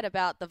can't forget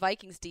about the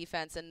Vikings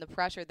defense and the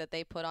pressure that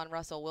they put on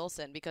Russell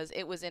Wilson, because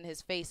it was in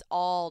his face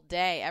all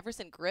day.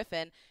 Everson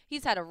Griffin,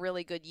 he's had a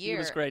really good year. He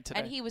was great today.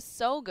 And he was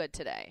so good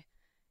today.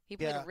 He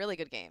played a really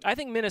good game. I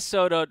think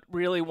Minnesota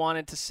really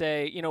wanted to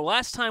say,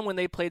 last time when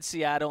they played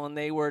Seattle and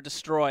they were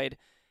destroyed,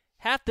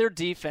 half their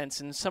defense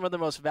and some of the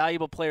most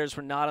valuable players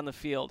were not on the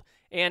field.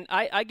 And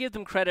I give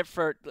them credit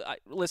for,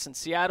 listen,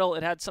 Seattle,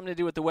 it had something to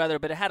do with the weather,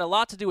 but it had a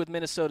lot to do with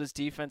Minnesota's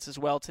defense as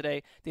well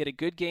today. They had a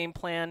good game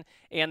plan,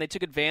 and they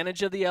took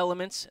advantage of the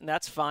elements, and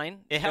that's fine.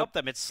 It helped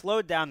them. It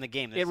slowed down the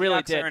game. The It Seahawks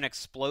really did. are an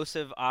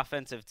explosive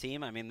offensive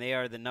team. I mean, they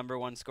are the number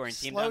one scoring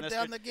team down Slowed this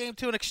down stretch. the game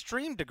to an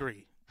extreme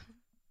degree.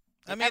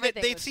 I mean,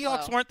 Everything the was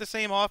Seahawks slow. weren't the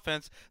same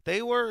offense.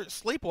 They were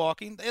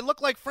sleepwalking. It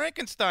looked like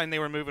Frankenstein they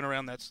were moving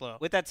around that slow.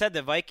 With that said,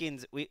 the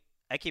Vikings,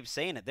 I keep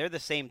saying it, they're the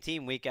same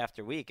team week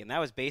after week, and that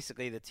was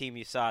basically the team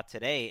you saw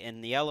today,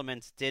 and the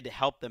elements did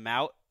help them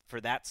out for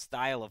that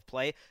style of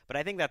play, but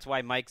I think that's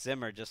why Mike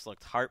Zimmer just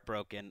looked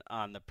heartbroken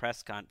on the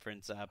press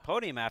conference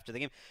podium after the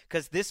game,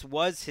 because this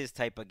was his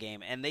type of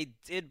game, and they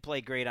did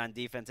play great on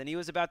defense, and he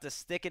was about to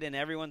stick it in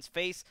everyone's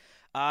face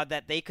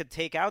that they could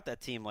take out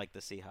that team like the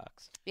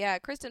Seahawks. Yeah,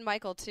 Kristen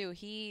Michael too.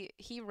 He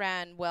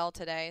ran well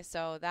today,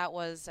 so that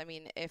was. I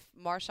mean, if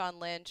Marshawn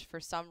Lynch for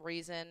some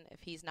reason,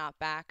 if he's not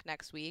back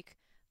next week,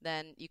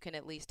 then you can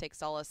at least take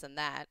solace in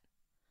that.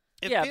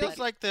 It Yeah, feels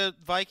like the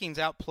Vikings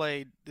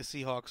outplayed the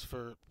Seahawks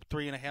for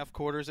 3.5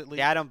 quarters at least.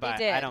 Yeah, I don't buy.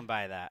 did. I don't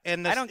buy that.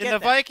 And I don't get the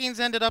that. Vikings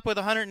ended up with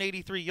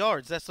 183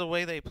 yards. That's the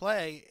way they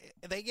play.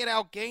 They get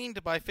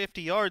outgained by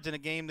 50 yards in a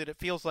game that it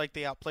feels like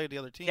they outplayed the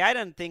other team. Yeah, I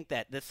didn't think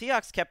that. The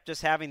Seahawks kept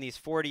just having these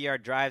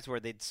 40-yard drives where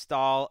they'd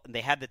stall.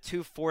 They had the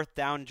 2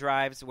 fourth-down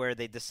drives where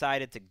they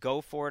decided to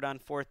go for it on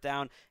 4th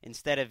down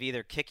instead of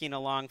either kicking a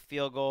long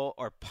field goal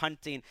or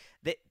punting.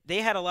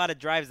 They had a lot of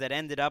drives that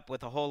ended up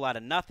with a whole lot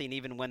of nothing,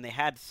 even when they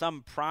had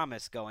some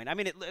promise going. I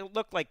mean, it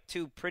looked like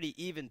 2 pretty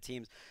even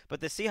teams,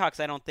 but the Seahawks,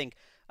 I don't think,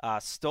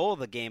 stole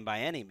the game by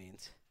any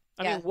means.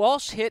 I Yeah. mean,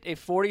 Walsh hit a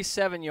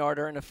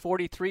 47-yarder and a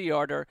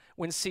 43-yarder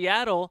when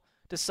Seattle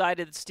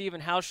decided that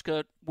Stephen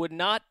Hauschka would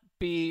not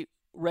be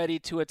ready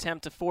to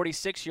attempt a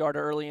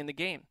 46-yarder early in the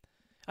game.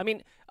 I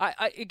mean,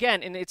 I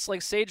again, and it's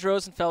like Sage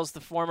Rosenfels,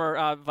 the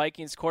former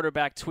Vikings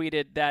quarterback,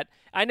 tweeted that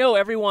I know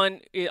everyone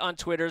on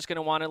Twitter is going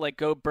to want to like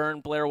go burn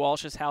Blair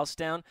Walsh's house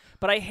down,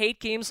 but I hate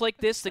games like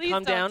this that Please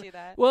come don't down. do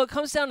that. Well, it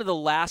comes down to the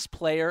last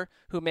player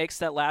who makes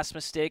that last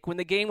mistake when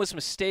the game was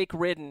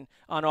mistake-ridden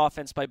on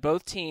offense by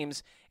both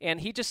teams,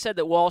 and he just said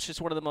that Walsh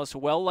is one of the most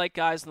well-liked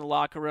guys in the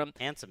locker room.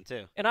 Handsome,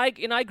 too. And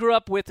I grew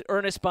up with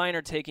Ernest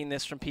Biner taking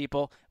this from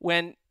people.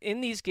 When in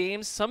these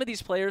games, some of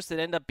these players that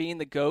end up being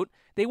the GOAT,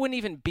 they wouldn't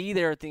even be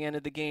there at the end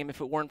of the game if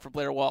it weren't for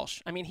Blair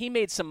Walsh. I mean, he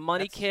made some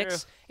money That's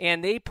kicks, true.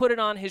 and they put it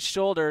on his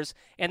shoulders.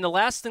 And the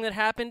last thing that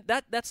happened,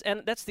 that's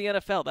the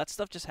NFL. That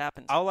stuff just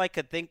happens. All I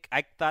could think,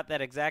 I thought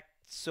that exact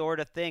sort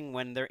of thing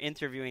when they're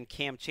interviewing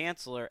Cam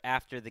Chancellor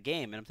after the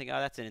game. And I'm thinking, oh,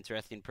 that's an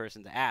interesting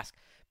person to ask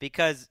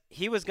because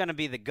he was going to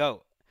be the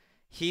GOAT.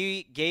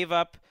 He gave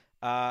up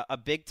a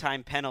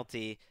big-time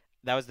penalty.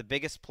 That was the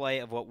biggest play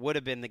of what would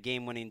have been the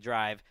game-winning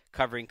drive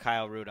covering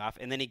Kyle Rudolph.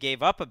 And then he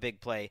gave up a big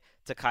play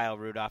to Kyle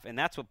Rudolph, and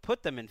that's what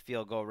put them in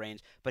field goal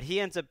range. But he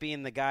ends up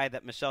being the guy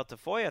that Michelle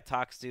Tafoya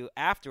talks to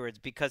afterwards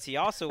because he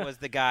also was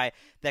the guy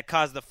that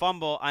caused the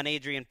fumble on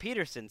Adrian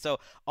Peterson. So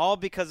all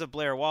because of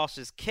Blair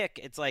Walsh's kick,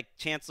 it's like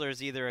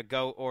Chancellor's either a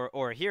GOAT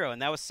or a hero.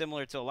 And that was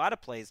similar to a lot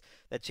of plays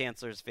that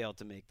Chancellor's failed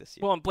to make this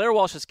year. Well, and Blair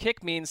Walsh's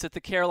kick means that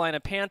the Carolina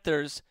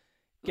Panthers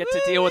get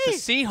to deal with the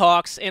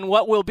Seahawks in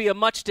what will be a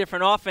much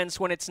different offense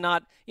when it's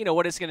not,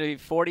 what is going to be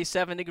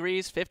 47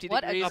 degrees, 50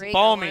 What degrees. a great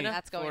balmy. game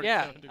that's going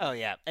Yeah. to be. Oh,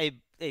 yeah.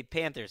 Hey,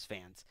 Panthers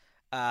fans.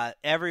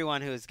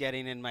 Everyone who's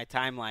getting in my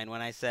timeline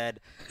when I said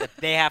that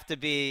they have to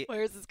be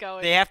Where's this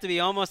going? they have to be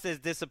almost as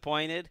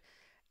disappointed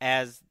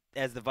as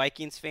the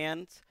Vikings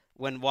fans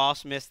when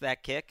Walsh missed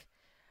that kick.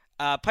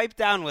 Pipe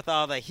down with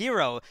all the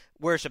hero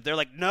worship. They're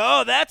like,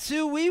 no, that's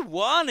who we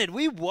wanted.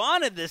 We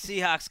wanted the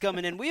Seahawks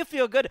coming in. We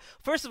feel good.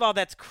 First of all,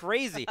 that's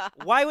crazy.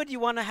 Why would you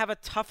want to have a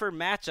tougher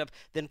matchup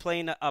than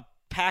playing a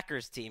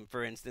Packers team,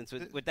 for instance,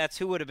 with that's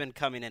who would have been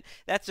coming in?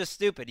 That's just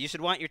stupid. You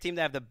should want your team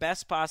to have the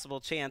best possible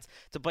chance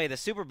to play the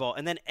Super Bowl.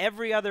 And then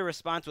every other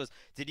response was,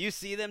 did you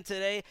see them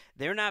today?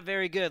 They're not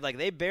very good. Like,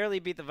 they barely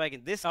beat the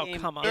Vikings. This Oh, game,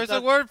 come on. There's a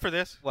word for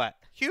this. What?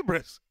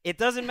 Hubris. It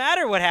doesn't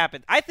matter what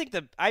happened. I think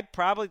I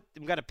probably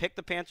am going to pick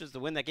the Panthers to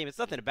win that game. It's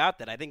nothing about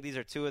that. I think these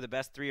are 2 of the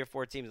best 3 or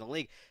 4 teams in the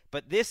league.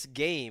 But this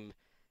game,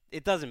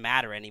 it doesn't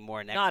matter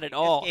anymore. Not week. at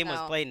all. This game was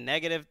No. played in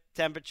negative You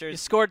temperatures.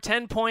 scored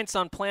 10 points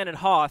on Planet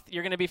Hoth.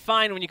 You're going to be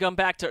fine when you come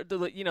back to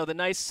the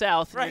nice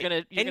South. Right. And you're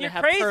And going to you're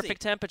have crazy.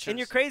 perfect temperatures. And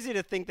you're crazy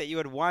to think that you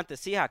would want the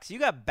Seahawks. You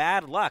got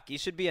bad luck. You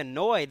should be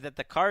annoyed that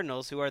the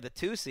Cardinals, who are the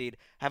 2 seed,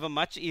 have a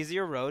much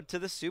easier road to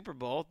the Super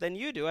Bowl than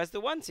you do as the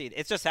 1 seed.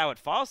 It's just how it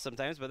falls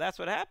sometimes, but that's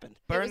what happened.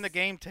 Burn the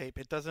game tape.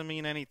 It doesn't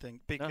mean anything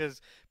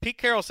because Pete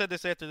Carroll said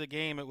this after the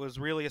game. It was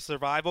really a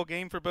survival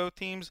game for both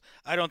teams.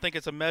 I don't think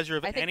it's a measure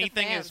of I think the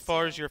anything as fans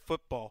far do. as your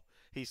football,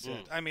 he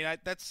said. I mean,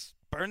 that's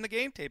burn the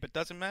game tape. It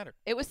doesn't matter.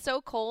 It was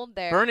so cold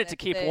there. Burn it that to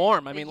keep the-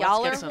 warm. I the mean,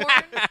 let's get some.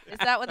 Yallerhorn, is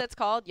that what it's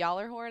called?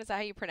 Yallerhorn? Is that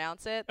how you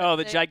pronounce it? Oh,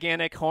 the Thing?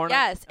 gigantic horn.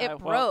 Yes, it well,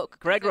 broke. 'cause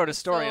Greg it wrote a was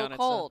story so on it. So.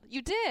 cold.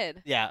 You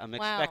did. Yeah, I'm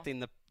Wow. expecting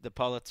the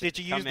Pulitzer. Did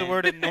you come use the in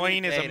word and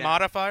annoying as a invade him.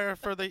 modifier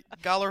for the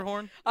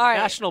Gallerhorn? All right.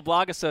 National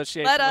Blog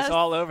Association Let was us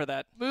all over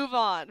that. move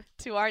on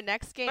to our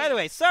next game. By the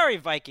way, sorry,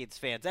 Vikings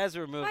fans, as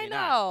we're moving I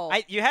know.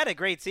 on. You had a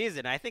great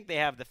season. I think they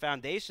have the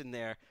foundation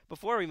there.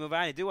 Before we move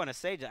on, I do want to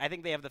say, I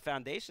think they have the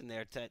foundation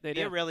there to They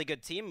be do. a really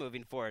good team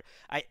moving forward.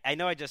 I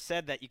know I just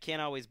said that you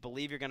can't always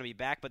believe you're going to be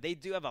back, but they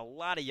do have a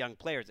lot of young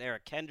players.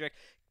 Eric Kendrick,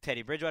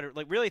 Teddy Bridgewater,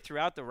 like really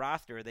throughout the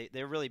roster,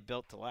 they're really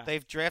built to last.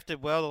 They've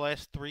drafted well the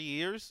last 3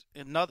 years.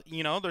 And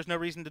there's no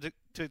reason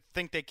to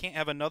think they can't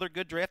have another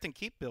good draft and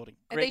keep building.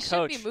 And Great they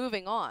should be coach.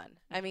 moving on.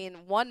 I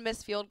mean, one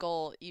missed field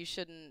goal, you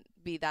shouldn't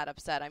be that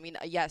upset. I mean,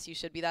 yes, you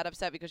should be that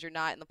upset because you're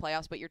not in the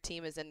playoffs, but your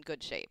team is in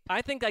good shape.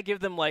 I think I give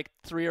them like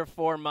 3 or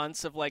 4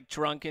 months of like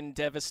drunken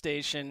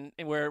devastation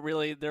where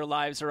really their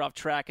lives are off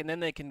track, and then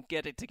they can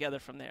get it together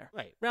from there.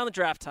 Right. Around the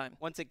draft time.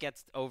 Once it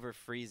gets over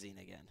freezing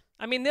again.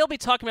 I mean, they'll be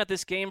talking about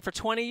this game for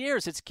 20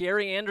 years. It's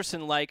Gary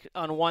Anderson-like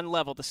on one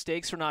level. The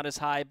stakes are not as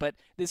high, but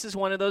this is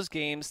one of those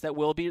games that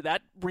will be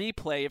that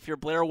replay. If you're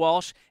Blair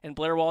Walsh and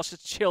Blair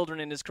Walsh's children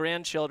and his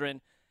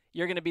grandchildren,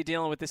 you're going to be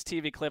dealing with this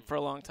TV clip for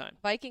a long time.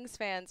 Vikings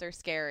fans are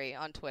scary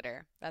on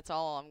Twitter. That's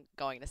all I'm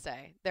going to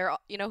say.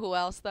 You know who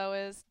else, though,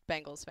 is?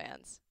 Bengals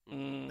fans.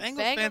 Bengals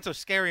Bengals- fans are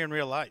scary in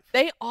real life.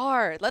 They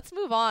are. Let's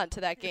move on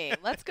to that game.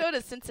 Let's go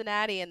to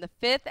Cincinnati in the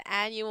 5th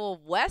annual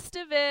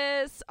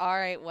Westivus. All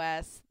right,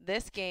 Wes,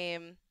 this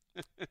game,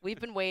 we've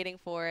been waiting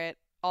for it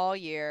all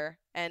year,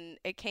 and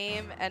it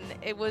came, and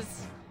it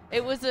was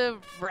a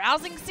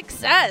rousing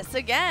success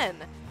again.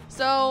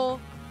 So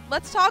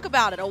let's talk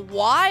about it. A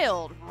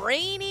wild,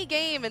 rainy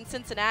game in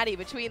Cincinnati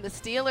between the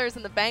Steelers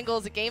and the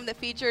Bengals, a game that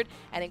featured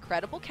an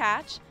incredible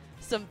catch,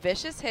 some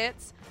vicious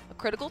hits,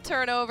 critical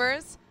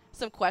turnovers,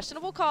 some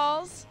questionable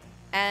calls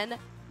and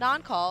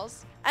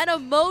non-calls, and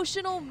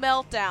emotional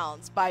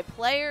meltdowns by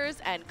players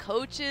and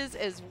coaches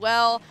as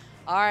well.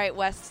 All right,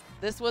 Wes,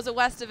 this was a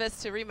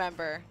Westivus to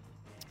remember.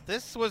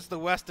 This was the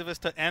Westivus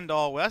to end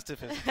all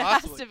Westivus.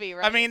 Has Possibly. to be,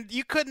 right? I mean,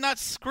 you could not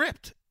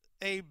script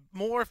a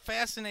more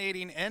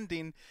fascinating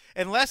ending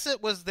unless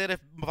it was that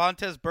if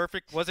Vontaze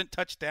Burfict wasn't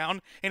touched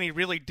down and he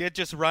really did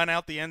just run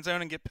out the end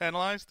zone and get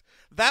penalized.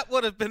 That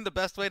would have been the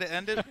best way to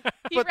end it.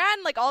 He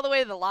ran like all the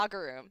way to the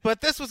locker room. But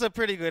this was a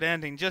pretty good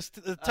ending.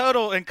 Just the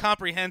total and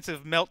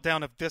comprehensive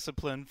meltdown of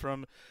discipline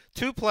from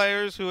two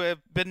players who have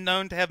been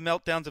known to have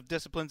meltdowns of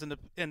disciplines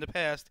in the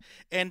past,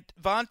 and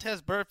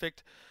Vontaze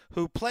Burfict,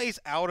 who plays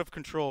out of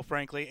control,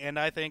 frankly, and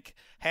I think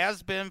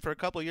has been for a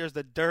couple of years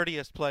the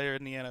dirtiest player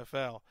in the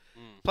NFL.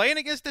 Playing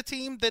against a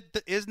team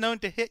that is known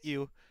to hit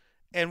you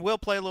and will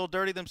play a little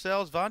dirty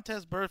themselves,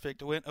 Vontaze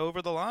Burfict went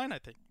over the line, I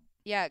think.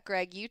 Yeah,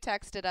 Greg, you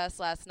texted us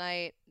last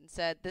night and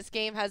said this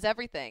game has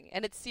everything,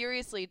 and it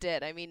seriously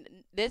did. I mean,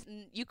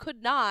 you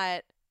could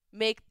not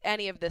make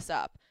any of this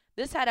up.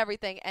 This had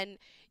everything, and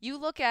you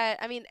look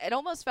at, I mean, it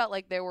almost felt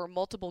like there were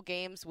multiple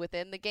games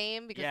within the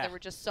game because there were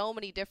just so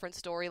many different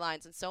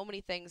storylines and so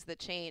many things that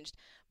changed.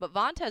 But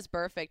Vontaze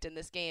Burfict in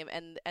this game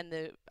and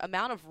the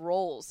amount of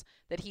roles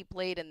that he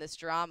played in this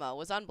drama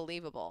was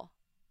unbelievable.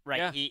 Right.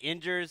 Yeah. He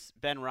injures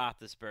Ben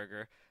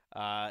Roethlisberger.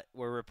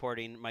 We're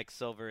reporting, Mike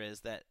Silver, is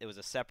that it was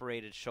a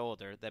separated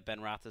shoulder that Ben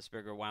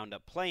Roethlisberger wound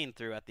up playing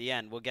through at the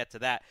end. We'll get to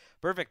that.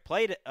 Burfict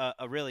played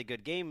a really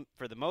good game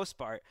for the most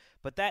part,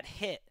 but that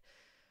hit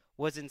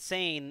was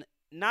insane,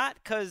 not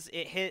because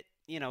it hit,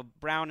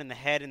 Brown in the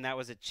head and that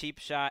was a cheap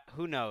shot.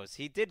 Who knows?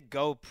 He did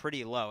go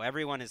pretty low.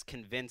 Everyone is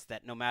convinced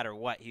that no matter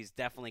what, he's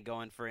definitely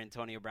going for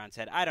Antonio Brown's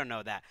head. I don't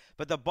know that.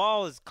 But the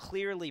ball is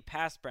clearly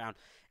past Brown,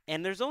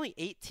 and there's only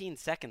 18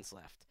 seconds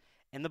left.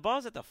 And the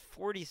ball's at the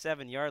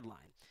 47-yard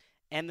line.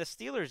 And the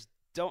Steelers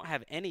don't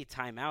have any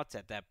timeouts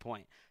at that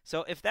point.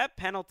 So if that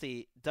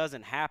penalty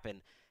doesn't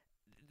happen,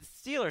 the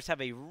Steelers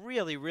have a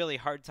really, really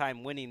hard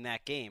time winning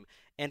that game.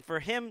 And for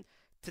him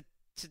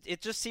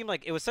it just seemed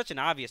like it was such an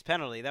obvious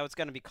penalty that was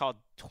going to be called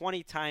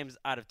 20 times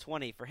out of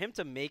 20. For him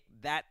to make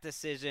that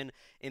decision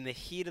in the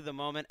heat of the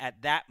moment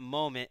at that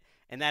moment,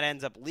 and that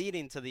ends up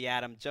leading to the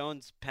Adam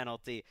Jones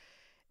penalty,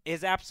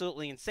 is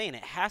absolutely insane.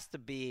 It has to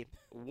be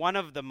one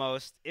of the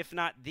most, if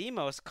not the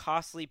most,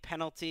 costly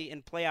penalty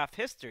in playoff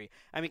history.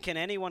 I mean, can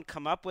anyone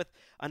come up with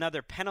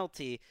another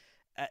penalty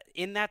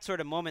in that sort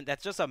of moment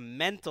that's just a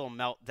mental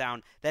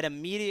meltdown that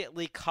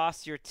immediately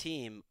costs your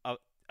team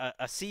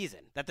a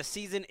season, that the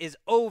season is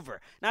over?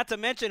 Not to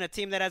mention a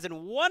team that hasn't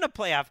won a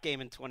playoff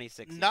game in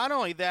 26 years. Not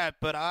only that,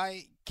 but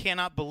I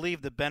cannot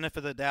believe the benefit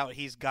of the doubt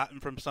he's gotten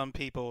from some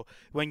people.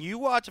 When you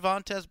watch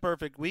Vontaze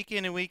Burfict week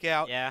in and week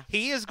out,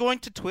 he is going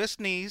to twist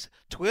knees,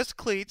 twist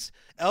cleats,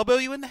 elbow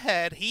you in the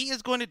head. He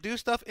is going to do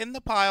stuff in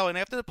the pile and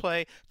after the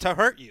play to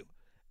hurt you.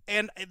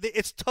 And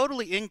it's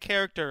totally in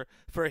character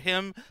for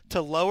him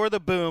to lower the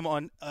boom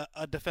on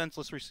a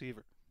defenseless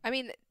receiver. I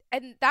mean,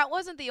 and that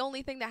wasn't the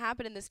only thing that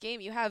happened in this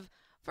game. You have,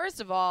 first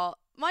of all,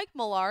 Mike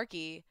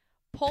Mularkey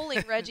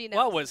polling Reggie knows.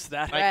 What was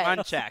that? Mike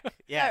Munchak.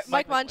 Yes.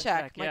 Mike Mike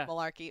Munchak. Munchak, yeah. Mike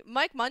Malarkey.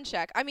 Mike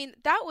Munchak. I mean,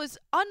 that was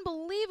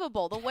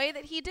unbelievable, the way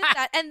that he did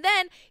that. And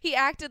then he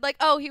acted like,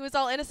 oh, he was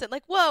all innocent.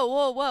 Like,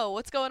 whoa,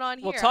 what's going on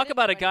here? Well, talk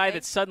about a guy anything.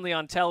 that's suddenly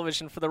on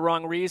television for the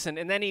wrong reason,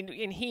 and then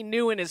he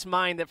knew in his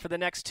mind that for the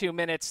next 2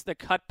 minutes, the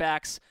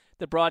cutbacks,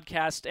 the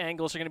broadcast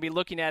angles are going to be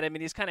looking at him,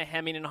 and he's kind of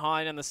hemming and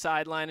hawing on the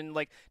sideline and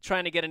like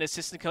trying to get an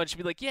assistant coach to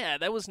be like, yeah,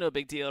 that was no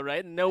big deal,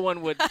 right? And no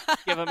one would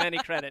give him any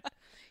credit.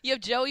 You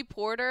have Joey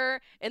Porter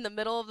in the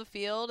middle of the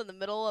field, in the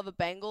middle of a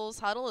Bengals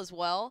huddle as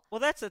well.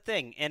 Well, that's the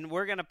thing, and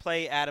we're going to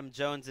play Adam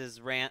Jones's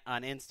rant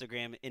on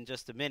Instagram in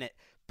just a minute,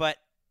 but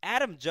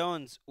Adam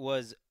Jones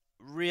was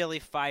really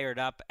fired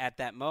up at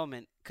that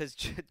moment because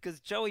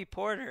Joey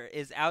Porter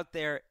is out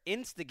there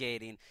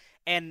instigating,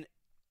 and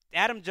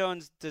Adam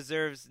Jones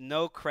deserves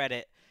no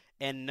credit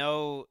and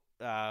no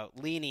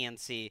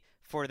leniency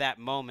for that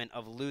moment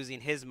of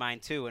losing his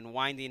mind too and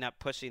winding up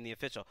pushing the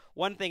official.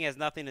 One thing has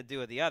nothing to do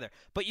with the other.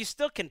 But you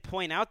still can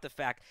point out the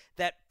fact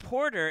that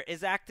Porter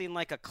is acting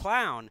like a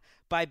clown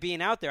by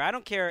being out there. I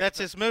don't care. That's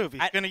his move.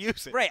 He's going to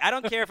use it. Right. I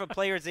don't care if a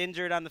player's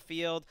injured on the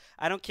field.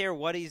 I don't care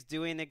what he's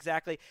doing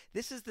exactly.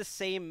 This is the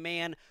same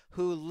man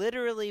who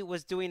literally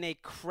was doing a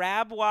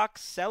crab walk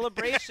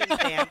celebration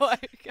dance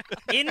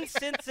in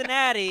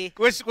Cincinnati.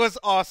 Which was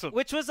awesome.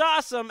 Which was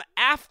awesome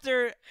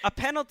after a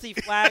penalty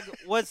flag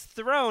was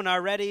thrown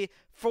already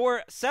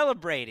for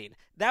celebrating.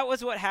 That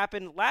was what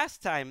happened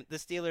last time the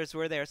Steelers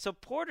were there. So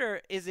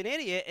Porter is an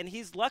idiot, and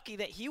he's lucky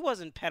that he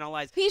wasn't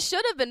penalized. He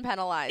should have been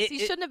penalized. He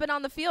shouldn't have been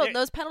on the field.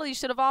 Those penalties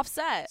should have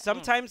offset.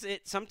 Sometimes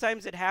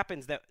it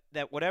happens that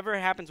whatever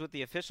happens with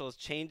the officials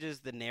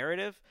changes the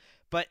narrative.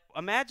 But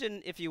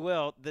imagine, if you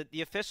will, that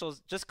the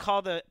officials just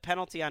call the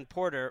penalty on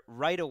Porter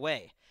right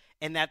away,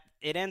 and that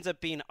it ends up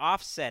being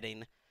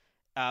offsetting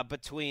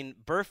between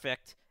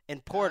Burfict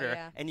and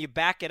Porter, and you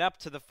back it up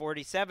to the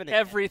 47.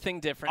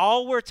 Everything different.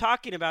 All we're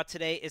talking about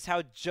today is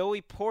how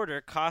Joey Porter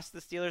cost the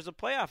Steelers a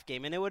playoff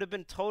game, and it would have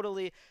been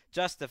totally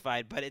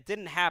justified, but it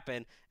didn't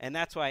happen, and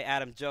that's why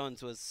Adam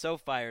Jones was so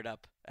fired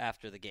up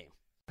after the game.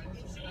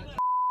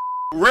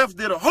 Refs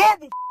did a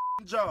horrible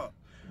job.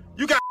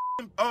 You got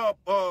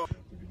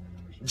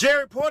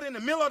Jerry Porter in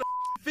the middle of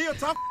the field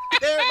talking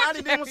to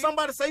everybody. Then when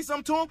somebody say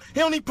something to him,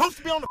 he don't even supposed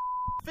to be on the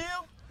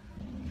field.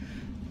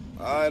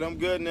 All right, I'm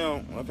good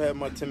now. I've had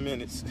my 10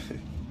 minutes.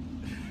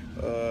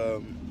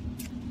 But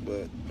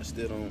I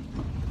still don't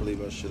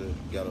believe I should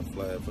have got a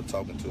flag for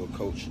talking to a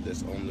coach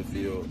that's on the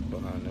field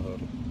behind the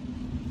huddle.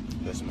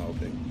 That's my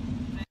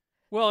opinion.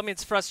 Well, I mean,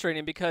 it's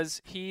frustrating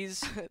because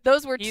he's...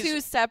 Those were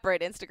two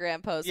separate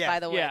Instagram posts,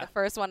 by the way. Yeah. The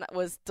first one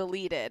was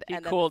deleted,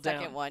 and then the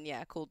second one,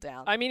 cooled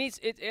down. I mean,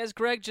 as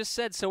Greg just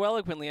said so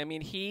eloquently, I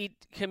mean, he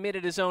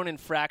committed his own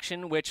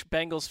infraction, which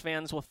Bengals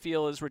fans will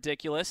feel is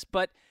ridiculous,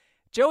 but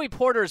Joey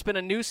Porter has been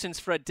a nuisance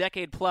for a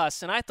decade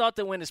plus, and I thought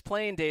that when his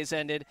playing days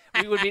ended,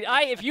 we would be.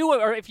 If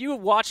you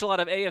watch a lot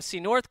of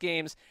AFC North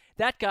games,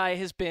 that guy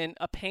has been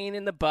a pain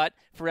in the butt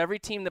for every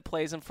team that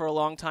plays him for a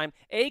long time.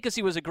 Because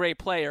he was a great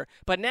player,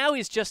 but now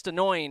he's just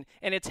annoying.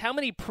 And it's how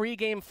many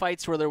pregame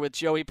fights were there with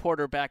Joey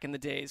Porter back in the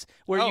days?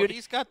 Where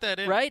he's got that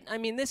in. Right? I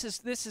mean, this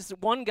is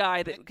one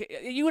guy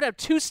that you would have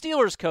two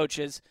Steelers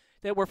coaches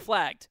that were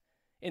flagged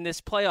in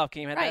this playoff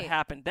game had that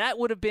happened. That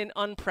would have been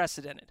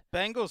unprecedented.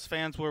 Bengals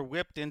fans were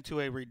whipped into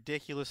a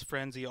ridiculous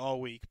frenzy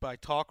all week by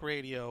talk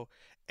radio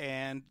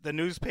and the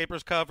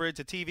newspapers coverage,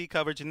 the TV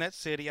coverage in that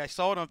city. I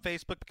saw it on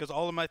Facebook because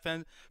all of my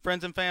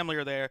friends and family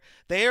are there.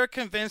 They are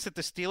convinced that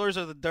the Steelers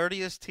are the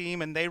dirtiest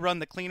team and they run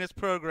the cleanest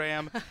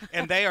program,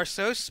 and they are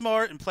so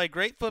smart and play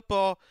great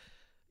football.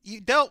 You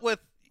dealt with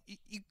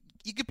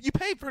you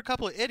paid for a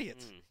couple of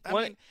idiots.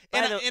 I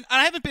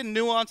haven't been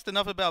nuanced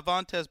enough about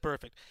Vontaze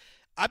Burfict.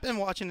 I've been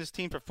watching this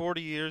team for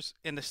 40 years,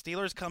 and the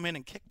Steelers come in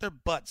and kick their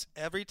butts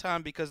every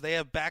time because they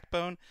have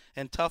backbone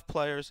and tough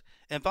players.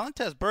 And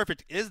Vontaze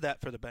Burfict is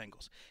that for the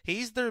Bengals.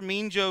 He's their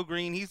Mean Joe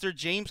Green. He's their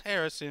James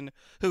Harrison,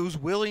 who's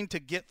willing to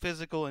get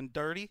physical and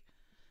dirty.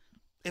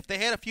 If they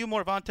had a few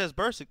more Vontaze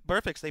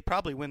Burficts, they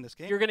probably win this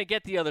game. You're going to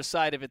get the other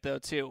side of it, though,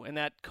 too, and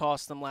that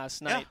cost them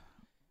last night. Yeah.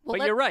 Well,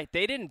 but you're right.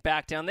 They didn't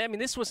back down. I mean,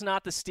 this was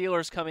not the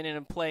Steelers coming in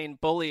and playing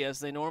bully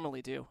as they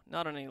normally do.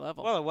 Not on any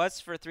level. Well, it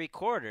was for three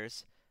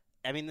quarters.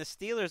 I mean, the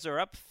Steelers are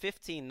up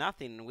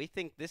 15-0, and we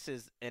think this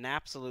is an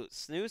absolute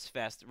snooze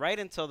fest right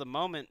until the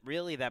moment,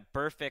 really, that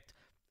Burfict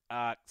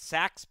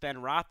sacks Ben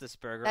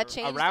Roethlisberger that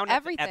changed around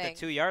everything. at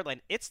the 2-yard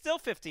line. It's still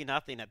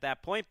 15-0 at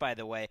that point, by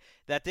the way.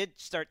 That did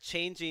start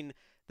changing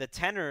the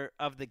tenor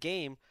of the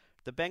game.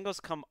 The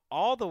Bengals come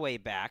all the way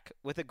back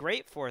with a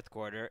great fourth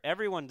quarter.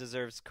 Everyone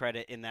deserves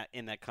credit in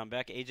that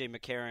comeback, A.J.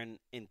 McCarron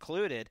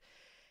included.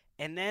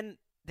 And then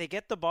they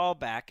get the ball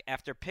back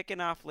after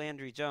picking off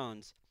Landry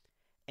Jones.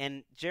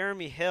 And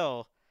Jeremy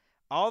Hill,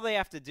 all they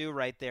have to do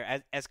right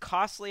there, as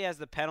costly as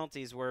the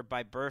penalties were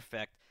by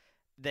Burfict,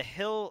 the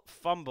Hill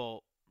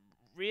fumble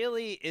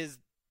really is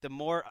the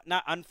more,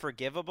 not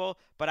unforgivable,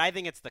 but I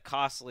think it's the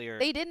costlier.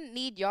 They didn't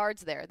need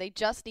yards there. They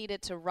just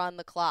needed to run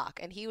the clock,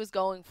 and he was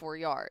going for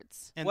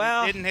yards. And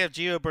Well- they didn't have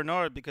Gio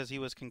Bernard because he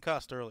was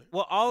concussed earlier.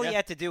 Well, all he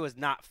had to do was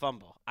not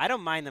fumble. I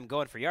don't mind them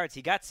going for yards.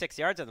 He got 6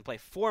 yards on the play,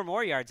 4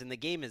 more yards, and the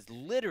game is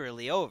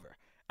literally over.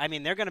 I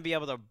mean, they're going to be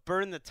able to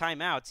burn the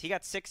timeouts. He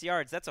got 6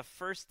 yards. That's a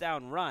first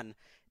down run.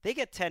 They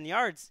get 10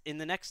 yards in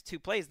the next 2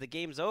 plays. The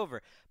game's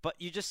over. But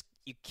you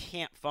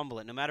can't fumble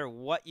it. No matter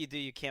what you do,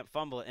 you can't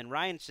fumble it. And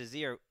Ryan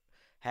Shazier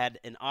had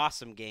an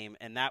awesome game,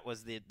 and that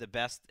was the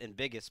best and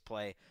biggest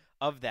play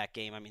of that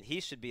game. I mean,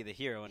 he should be the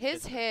hero.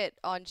 His hit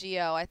on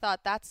Gio, I thought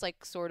that's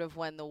like sort of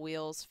when the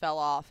wheels fell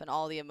off and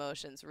all the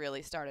emotions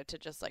really started to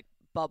just like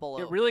bubble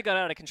over. It really got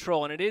out of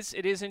control, and it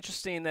is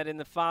interesting that in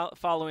the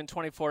following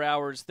 24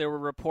 hours there were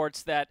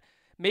reports that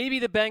maybe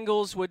the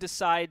Bengals would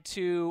decide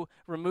to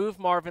remove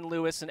Marvin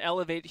Lewis and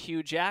elevate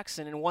Hugh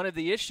Jackson. And one of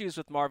the issues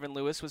with Marvin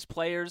Lewis was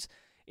players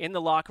in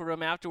the locker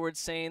room afterwards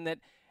saying that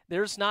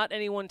there's not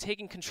anyone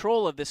taking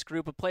control of this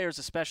group of players,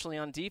 especially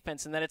on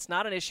defense, and that it's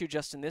not an issue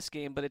just in this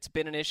game, but it's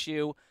been an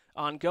issue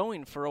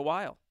ongoing for a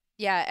while.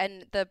 Yeah,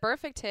 and the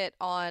perfect hit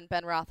on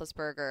Ben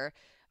Roethlisberger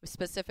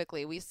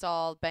specifically, we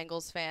saw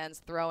Bengals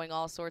fans throwing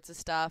all sorts of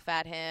stuff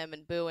at him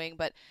and booing,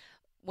 but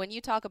when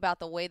you talk about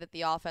the way that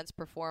the offense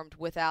performed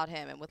without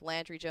him and with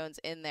Landry Jones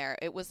in there,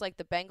 it was like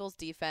the Bengals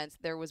defense,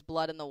 there was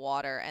blood in the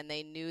water, and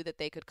they knew that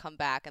they could come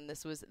back, and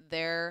this was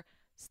their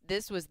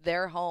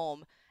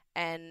home.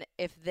 And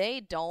if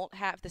the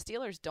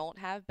Steelers don't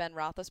have Ben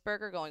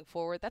Roethlisberger going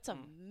forward, that's a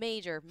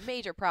major,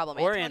 major problem.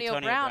 Or Antonio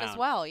Brown as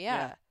well,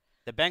 yeah.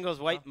 The Bengals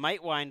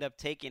might wind up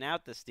taking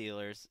out the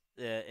Steelers.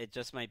 It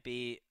just might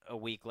be a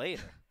week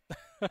later.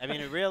 I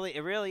mean, it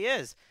really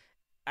is.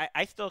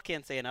 I still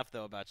can't say enough,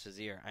 though, about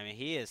Shazier. I mean,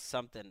 he is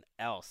something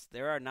else.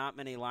 There are not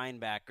many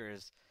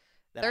linebackers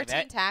that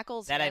 13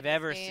 tackles that I've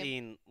ever game.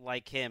 seen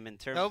like him in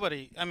terms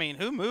Nobody. I mean,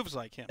 who moves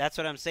like him? That's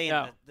what I'm saying.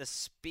 No. The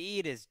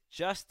speed is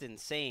just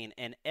insane,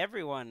 and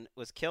everyone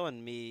was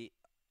killing me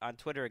on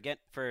Twitter again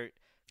for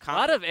a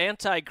lot of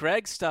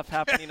anti-Greg stuff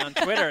happening on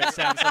Twitter, it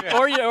sounds like.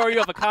 Or you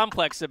have a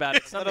complex about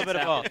it. A little bit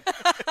of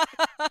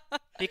both.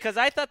 Because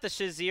I thought the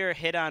Shazier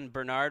hit on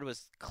Bernard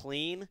was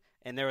clean,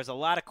 and there was a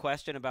lot of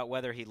question about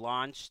whether he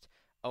launched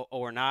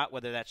or not,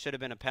 whether that should have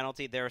been a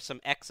penalty. There were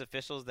some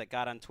ex-officials that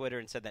got on Twitter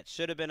and said that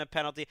should have been a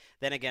penalty.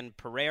 Then again,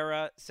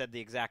 Pereira said the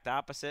exact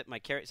opposite.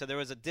 So there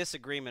was a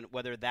disagreement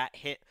whether that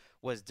hit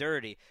was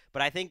dirty.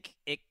 But I think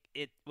it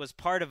was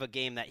part of a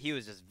game that he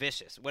was just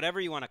vicious.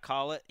 Whatever you want to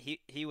call it,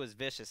 he was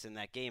vicious in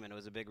that game, and it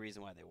was a big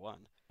reason why they won.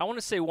 I want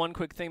to say one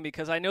quick thing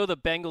because I know the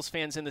Bengals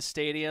fans in the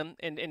stadium,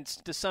 and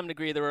to some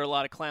degree there were a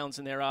lot of clowns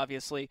in there,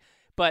 obviously.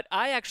 But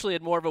I actually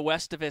had more of a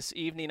Westivus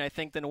evening, I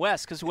think, than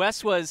Wes, because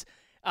Wes was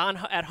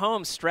at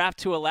home strapped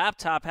to a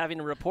laptop having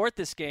to report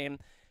this game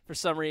for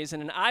some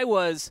reason, and I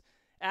was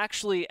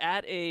actually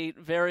at a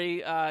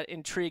very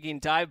intriguing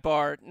dive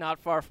bar not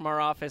far from our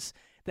office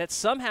that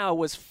somehow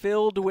was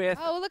filled with.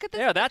 Oh, look at this.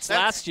 Yeah, that's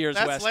last year's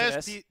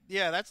Westivus.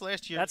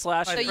 That's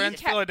last year. My friend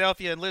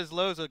Philadelphia and Liz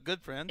Lowe's a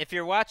good friend. If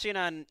you're watching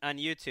on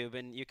YouTube,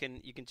 and you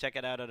can check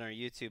it out on our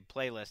YouTube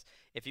playlist,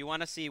 if you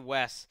want to see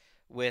Wes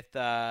with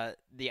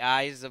the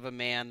eyes of a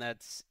man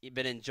that's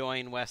been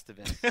enjoying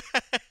Westivus,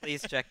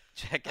 please check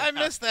it out. I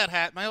missed that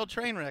hat, my old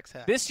Trainwrecks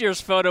hat. This year's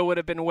photo would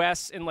have been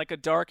Wes in like a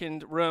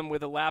darkened room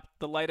with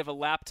the light of a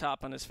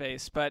laptop on his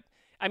face. But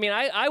I mean,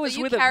 I was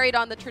you with carried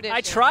on the tradition.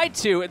 I tried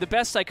to the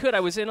best I could. I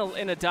was in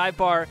a dive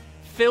bar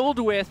filled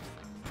with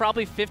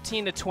probably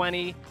 15 to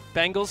 20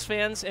 Bengals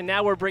fans, and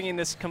now we're bringing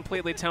this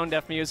completely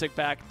tone-deaf music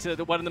back to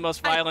one of the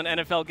most violent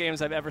NFL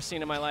games I've ever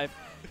seen in my life.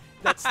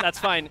 That's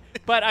fine.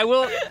 But I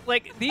will,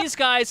 like, these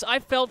guys, I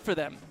felt for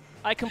them.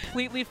 I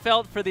completely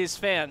felt for these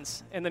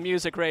fans, and the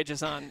music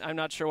rages on. I'm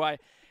not sure why.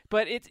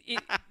 But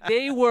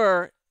they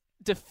were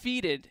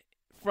defeated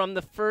from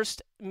the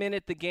first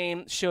minute the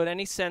game showed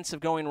any sense of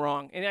going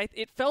wrong. And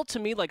it felt to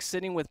me like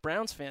sitting with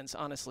Browns fans,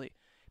 honestly,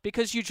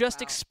 because you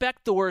just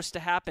expect the worst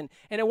to happen.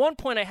 And at one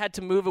point I had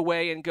to move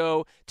away and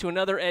go to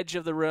another edge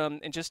of the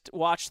room and just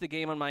watch the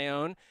game on my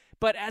own.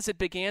 But as it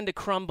began to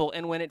crumble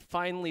and when it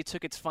finally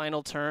took its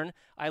final turn,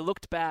 I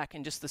looked back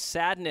and just the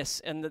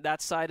sadness and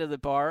that side of the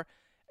bar,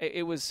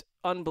 it was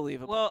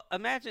unbelievable. Well,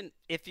 imagine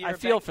if you're I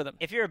feel for them.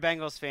 If you're a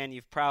Bengals fan,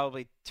 you've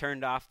probably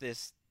turned off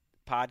this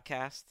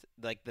podcast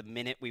like the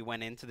minute we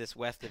went into this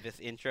Westivus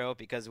intro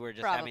because we're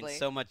just having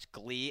so much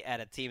glee at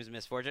a team's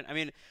misfortune. I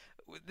mean,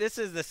 this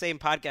is the same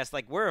podcast.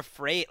 Like, we're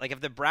afraid. Like,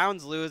 if the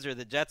Browns lose or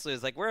the Jets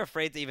lose, like, we're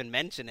afraid to even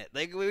mention it.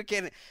 Like, we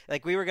can't.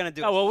 Like, we were gonna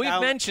do. Oh well,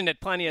 we've mentioned it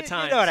plenty of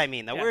times. You know what I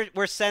mean? Though Yeah.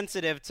 we're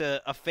sensitive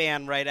to a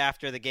fan right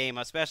after the game,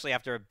 especially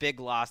after a big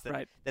loss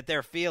that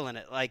they're feeling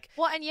it. Like,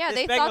 well, and yeah, this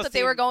they Bengals thought that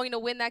they were team- going to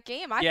win that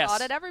game. I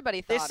thought it.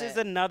 Everybody thought This it. is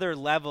another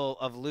level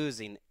of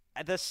losing.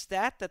 The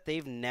stat that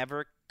they've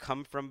never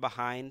come from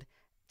behind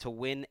to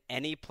win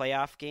any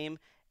playoff game,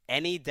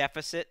 any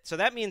deficit. So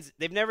that means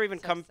they've never even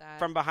come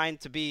from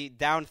behind to be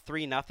down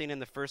 3-0 in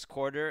the first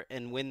quarter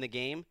and win the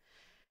game.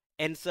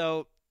 And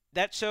so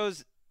that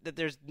shows that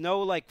there's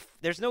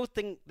no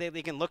thing that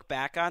they can look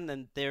back on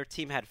than their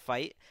team had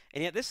fight.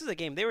 And yet this is a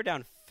game they were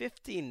down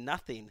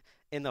 15-0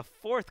 in the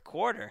fourth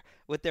quarter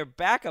with their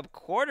backup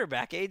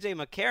quarterback, A.J.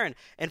 McCarron.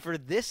 And for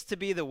this to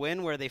be the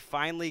win where they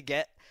finally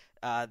get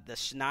the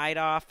Schneid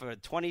off for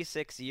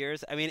 26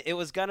 years, I mean, it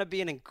was going to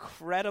be an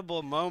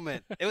incredible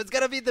moment. It was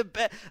going to be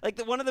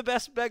one of the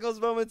best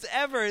Bengals moments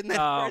ever. And then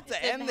for it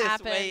to end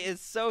this way is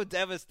so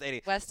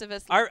devastating.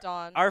 Westovus looked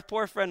on. Our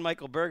poor friend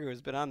Michael Berger,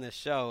 who's been on this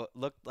show,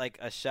 looked like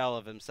a shell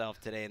of himself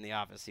today in the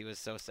office. He was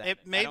so sad.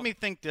 It made me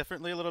think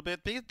differently a little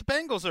bit. The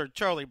Bengals are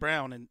Charlie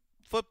Brown, and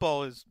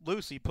football is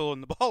Lucy pulling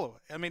the ball away.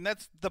 I mean,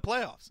 that's the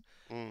playoffs.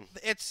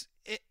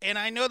 And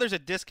I know there's a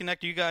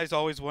disconnect. You guys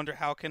always wonder,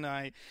 how can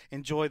I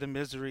enjoy the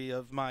misery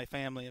of my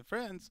family and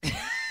friends?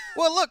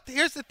 Well, look,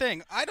 here's the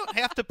thing. I don't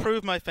have to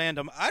prove my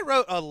fandom. I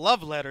wrote a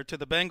love letter to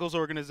the Bengals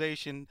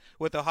organization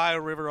with Ohio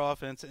River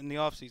offense in the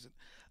offseason.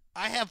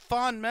 I have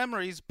fond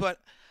memories, but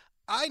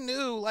I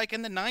knew, like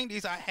in the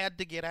 90s, I had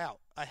to get out.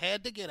 I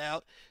had to get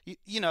out.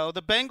 You know,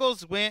 the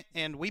Bengals went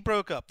and we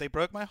broke up. They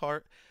broke my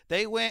heart.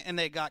 They went and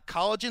they got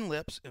collagen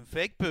lips and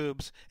fake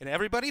boobs, and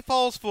everybody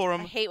falls for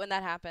them. I hate when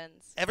that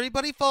happens.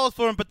 Everybody falls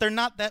for them, but they're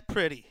not that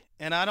pretty,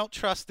 and I don't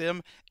trust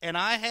them. And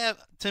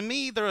to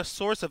me, they're a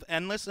source of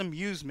endless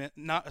amusement,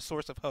 not a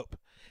source of hope.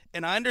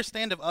 And I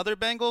understand if other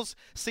Bengals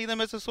see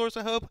them as a source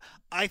of hope.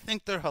 I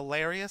think they're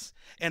hilarious,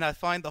 and I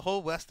find the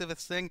whole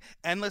Westovus thing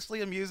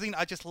endlessly amusing.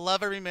 I just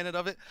love every minute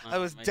of it. I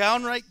was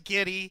downright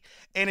giddy,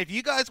 and if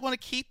you guys want to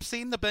keep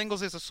seeing the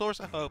Bengals as a source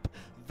of hope,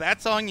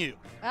 that's on you.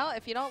 Well,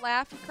 if you don't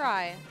laugh, you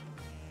cry.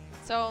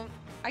 So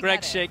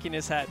Greg's shaking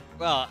his head.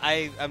 Well,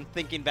 I'm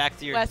thinking back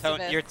to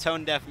your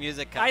tone-deaf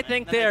music comment. I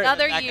think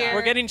another year.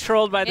 We're getting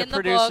trolled by the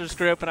producers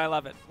group, and I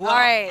love it. Well, all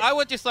right. I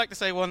would just like to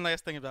say one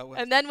last thing about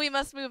Westovus. And then we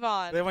must move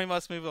on.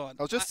 I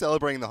was just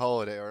celebrating the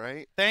holiday, all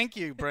right? Thank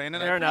you,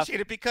 Brandon. Fair I enough.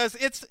 appreciate it because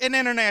it's an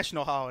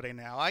international holiday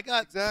now. I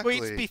got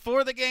tweets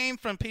before the game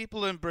from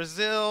people in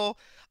Brazil,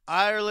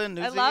 Ireland,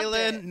 New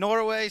Zealand,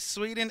 Norway,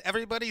 Sweden.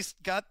 Everybody's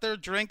got their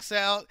drinks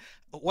out.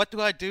 What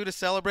do I do to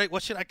celebrate?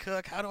 What should I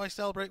cook? How do I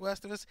celebrate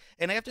Westovus?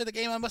 And after the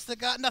game, I must have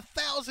gotten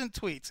 1,000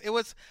 tweets.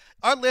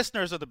 Our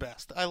listeners are the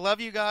best. I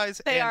love you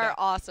guys. They are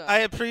awesome.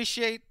 I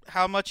appreciate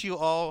how much you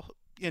all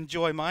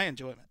enjoy my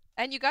enjoyment.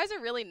 And you guys are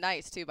really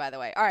nice, too, by the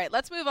way. All right,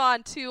 let's move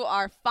on to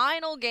our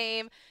final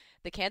game.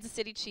 The Kansas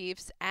City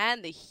Chiefs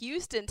and the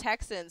Houston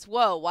Texans.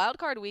 Whoa, Wild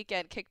Card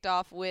Weekend kicked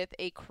off with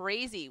a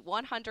crazy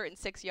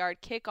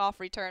 106-yard kickoff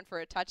return for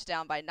a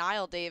touchdown by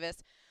Niall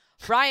Davis.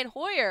 Brian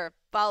Hoyer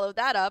followed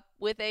that up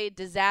with a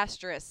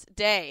disastrous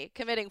day,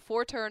 committing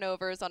 4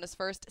 turnovers on his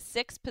first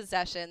 6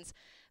 possessions.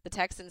 The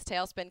Texans'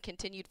 tailspin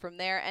continued from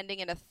there, ending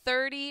in a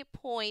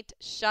 30-point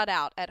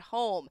shutout at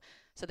home.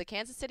 So the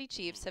Kansas City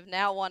Chiefs have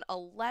now won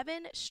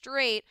 11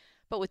 straight,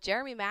 but with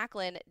Jeremy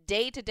Maclin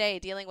day-to-day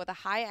dealing with a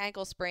high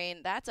ankle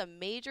sprain, that's a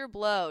major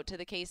blow to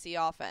the KC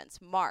offense.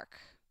 Mark.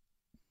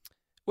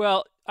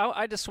 Well,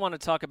 I just want to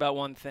talk about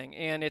one thing,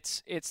 and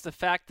it's the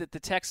fact that the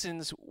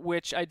Texans,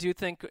 which I do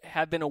think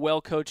have been a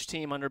well-coached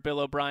team under Bill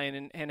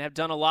O'Brien and have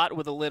done a lot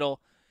with a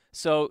little,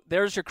 so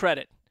there's your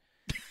credit.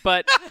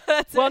 But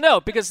well,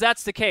 no, because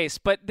that's the case.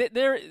 But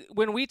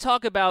when we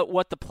talk about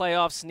what the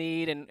playoffs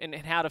need and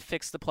how to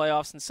fix the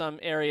playoffs in some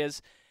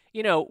areas,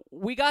 you know,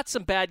 we got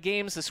some bad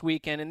games this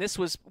weekend, and this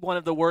was one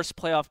of the worst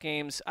playoff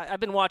games.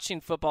 I've been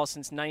watching football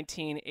since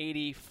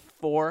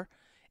 1984,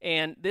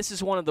 and this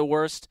is one of the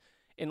worst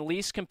and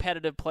least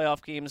competitive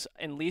playoff games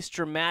and least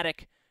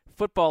dramatic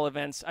football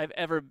events I've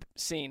ever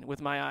seen with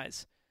my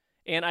eyes.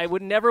 And I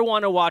would never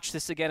want to watch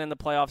this again in the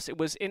playoffs. It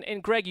was,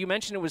 and Greg, you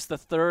mentioned it was the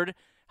third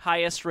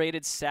highest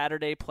rated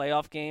Saturday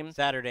playoff game.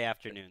 Saturday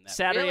afternoon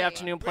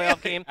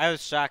playoff game. I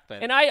was shocked by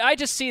that. And I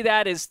just see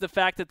that as the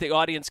fact that the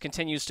audience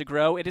continues to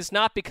grow. It is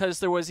not because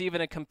there was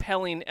even a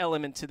compelling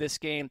element to this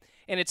game.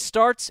 And it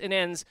starts and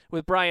ends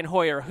with Brian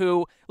Hoyer,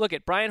 who, look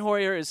at Brian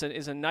Hoyer is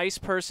a nice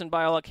person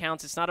by all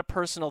accounts. It's not a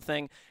personal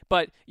thing.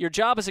 But your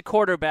job as a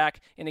quarterback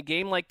in a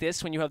game like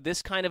this, when you have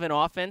this kind of an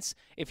offense,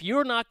 if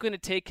you're not going to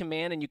take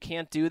command and you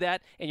can't do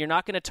that, and you're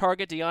not going to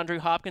target DeAndre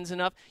Hopkins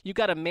enough, you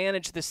got to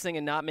manage this thing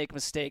and not make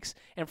mistakes.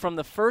 And from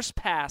the first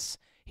pass,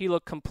 he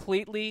looked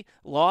completely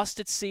lost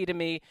at sea to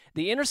me.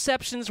 The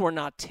interceptions were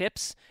not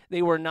tips.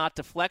 They were not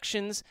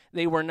deflections.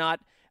 They were not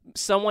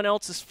someone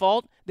else's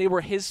fault. They were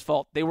his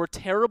fault. They were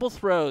terrible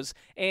throws.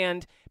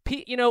 And,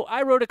 you know,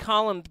 I wrote a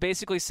column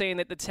basically saying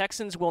that the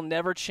Texans will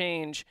never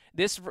change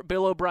this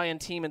Bill O'Brien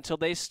team until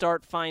they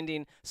start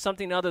finding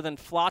something other than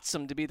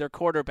Flotsam to be their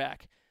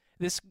quarterback.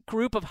 This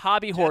group of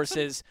hobby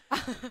horses,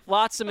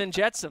 Flotsam and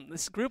Jetsam,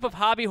 this group of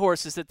hobby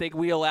horses that they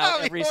wheel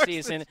out every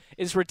season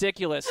is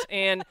ridiculous.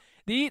 And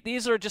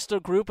these are just a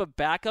group of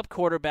backup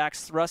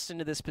quarterbacks thrust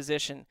into this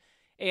position.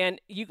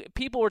 And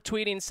people were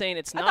tweeting saying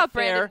it's not fair. I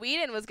thought Brandon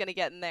Weeden was going to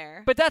get in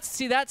there. But that's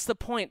the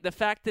point. The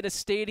fact that a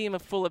stadium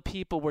full of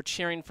people were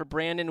cheering for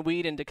Brandon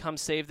Weeden to come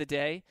save the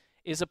day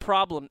is a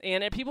problem.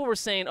 And people were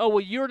saying, oh,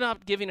 well, you're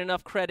not giving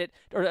enough credit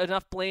or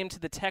enough blame to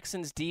the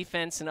Texans'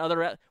 defense and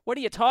other. What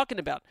are you talking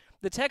about?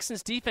 The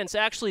Texans' defense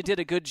actually did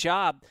a good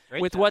job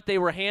with what they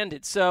were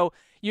handed. So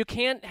You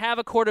can't have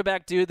a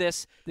quarterback do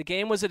this. The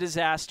game was a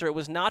disaster. It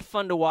was not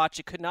fun to watch.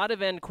 It could not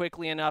have ended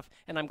quickly enough,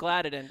 and I'm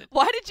glad it ended.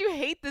 Why did you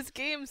hate this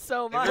game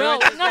so much? Well,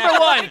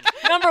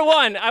 number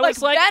one, I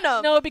was like,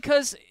 Venom. no,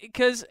 because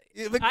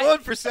You've been going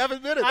for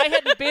 7 minutes. I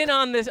hadn't been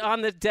on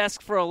the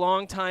desk for a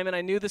long time, and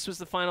I knew this was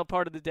the final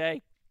part of the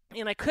day.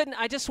 And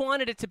I just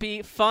wanted it to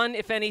be fun,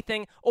 if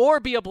anything, or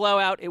be a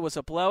blowout. It was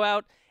a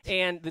blowout.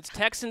 And the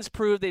Texans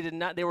proved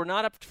they were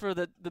not up for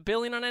the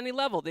billing on any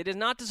level. They did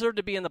not deserve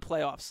to be in the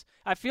playoffs.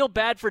 I feel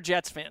bad for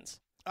Jets fans.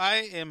 I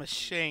am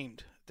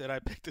ashamed that I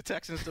picked the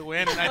Texans to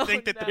win, and I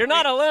think that you're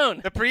not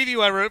alone. The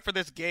preview I wrote for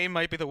this game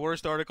might be the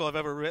worst article I've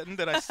ever written,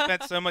 that I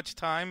spent so much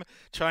time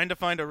trying to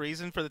find a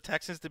reason for the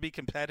Texans to be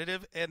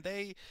competitive. And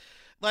they,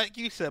 like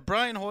you said,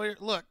 Brian Hoyer,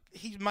 look,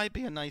 he might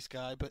be a nice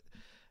guy,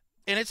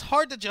 and it's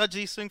hard to judge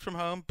these things from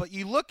home, but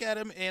you look at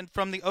him, and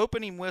from the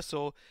opening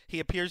whistle, he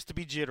appears to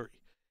be jittery.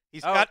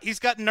 He's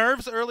got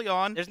nerves early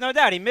on. There's no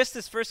doubt. He missed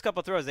his first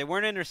couple throws. They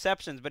weren't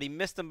interceptions, but he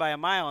missed them by a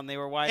mile, and they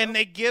were wide open.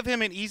 They give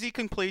him an easy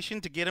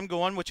completion to get him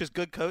going, which is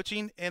good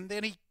coaching, and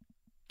then he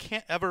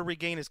can't ever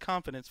regain his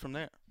confidence from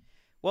there.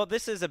 Well,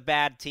 this is a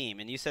bad team,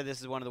 and you said this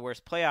is one of the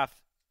worst playoff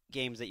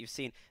games that you've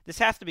seen. This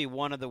has to be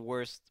one of the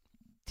worst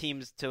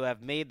teams to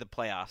have made the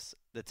playoffs,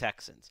 the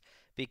Texans,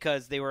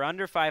 because they were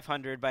under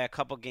 500 by a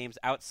couple games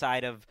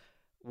outside of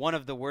one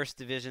of the worst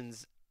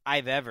divisions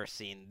I've ever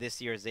seen, this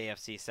year's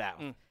AFC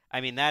South. I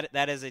mean,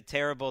 that is a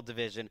terrible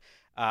division.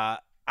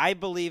 I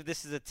believe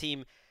this is a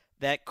team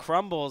that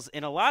crumbles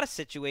in a lot of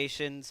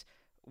situations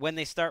when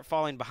they start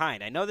falling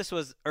behind. I know this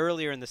was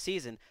earlier in the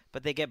season,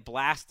 but they get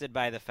blasted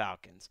by the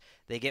Falcons.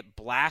 They get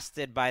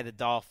blasted by the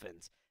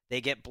Dolphins.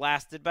 They get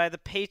blasted by the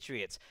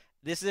Patriots.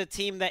 This is a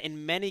team that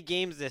in many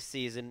games this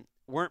season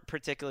weren't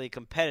particularly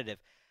competitive.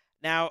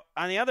 Now,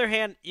 on the other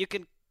hand, you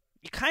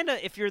kind of,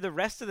 if you're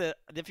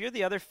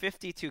the other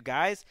 52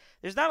 guys,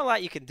 there's not a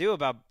lot you can do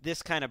about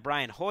this kind of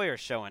Brian Hoyer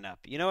showing up.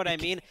 You know what I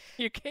mean?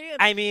 You can't.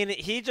 I mean,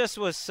 he just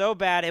was so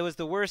bad. It was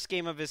the worst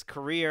game of his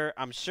career,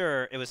 I'm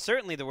sure. It was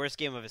certainly the worst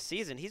game of his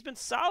season. He's been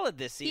solid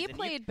this season. He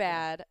played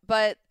bad,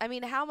 but, I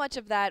mean, how much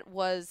of that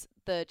was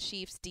the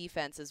Chiefs'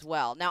 defense as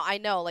well? Now, I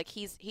know, like,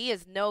 he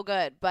is no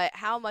good, but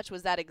how much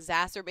was that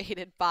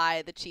exacerbated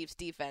by the Chiefs'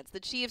 defense? The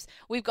Chiefs,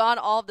 we've gone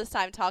all of this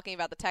time talking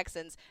about the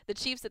Texans. The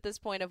Chiefs at this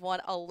point have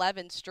won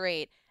 11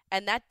 straight,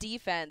 and that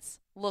defense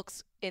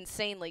looks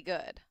insanely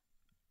good.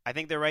 I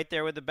think they're right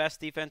there with the best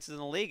defenses in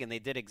the league, and they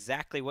did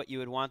exactly what you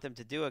would want them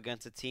to do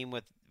against a team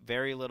with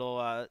very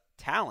little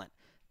talent.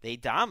 They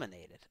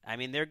dominated. I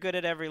mean, they're good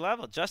at every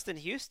level. Justin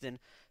Houston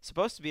is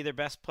supposed to be their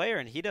best player,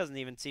 and he doesn't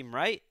even seem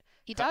right.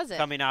 He doesn't.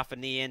 Coming off a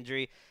knee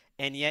injury.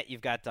 And yet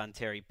you've got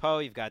Dontari Poe,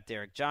 you've got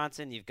Derek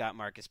Johnson, you've got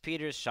Marcus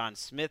Peters, Sean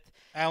Smith.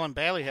 Alan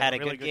Bailey had a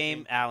really good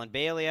game. Alan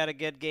Bailey had a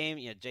good game.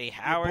 You know, Jay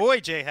Howard. Your boy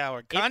Jay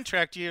Howard,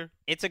 contract year.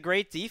 It's a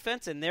great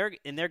defense, and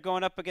they're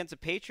going up against a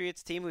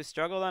Patriots team who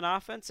struggled on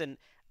offense. And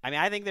I mean,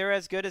 I think they're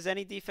as good as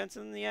any defense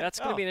in the NFL. That's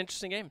going to be an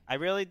interesting game. I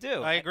really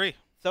do. I agree.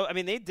 So, I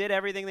mean, they did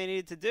everything they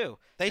needed to do.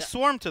 They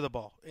swarmed to the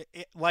ball,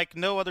 like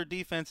no other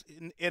defense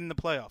in the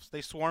playoffs.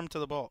 They swarmed to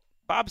the ball.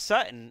 Bob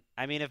Sutton,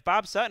 I mean, if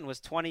Bob Sutton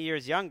was 20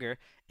 years younger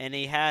and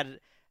he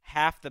had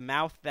half the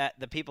mouth that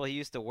the people he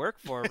used to work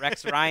for,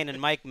 Rex Ryan and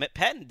Mike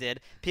Pettin, did,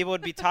 people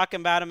would be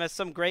talking about him as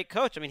some great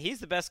coach. I mean, he's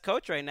the best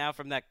coach right now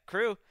from that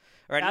crew.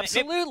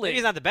 Absolutely. Maybe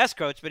he's not the best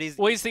coach, but he's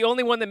the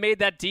only one that made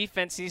that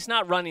defense. He's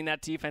not running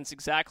that defense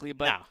exactly,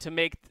 but to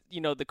make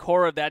the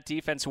core of that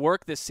defense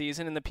work this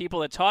season, and the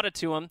people that taught it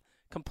to him,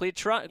 complete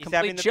junk.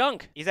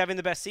 He's having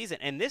the best season,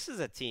 and this is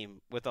a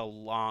team with a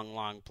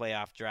long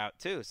playoff drought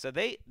too. So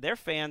their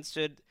fans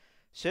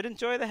should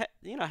enjoy the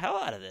hell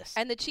out of this.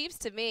 And the Chiefs,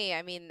 to me,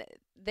 I mean,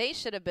 they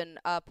should have been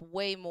up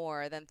way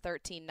more than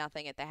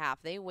 13-0 at the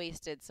half. They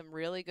wasted some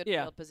really good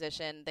field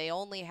position. They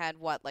only had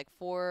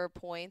 6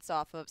 points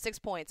off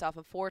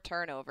of 4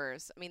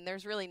 turnovers. I mean,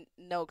 there's really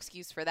no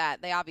excuse for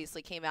that. They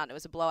obviously came out and it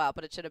was a blowout,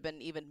 but it should have been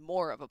even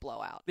more of a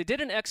blowout. They did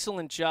an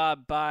excellent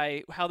job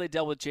by how they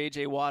dealt with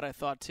J.J. Watt, I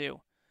thought,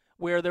 too,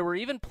 where there were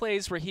even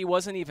plays where he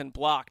wasn't even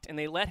blocked, and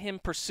they let him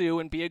pursue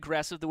and be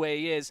aggressive the way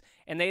he is,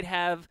 and they'd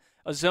have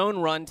a zone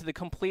run to the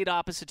complete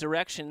opposite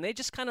direction. They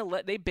just kind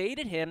of they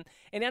baited him,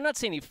 and I'm not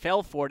saying he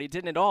fell for it. He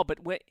didn't at all, but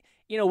what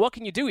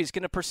can you do? He's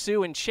going to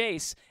pursue and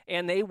chase,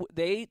 and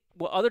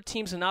other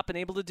teams have not been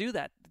able to do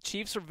that. The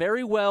Chiefs are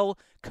very well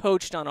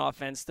coached on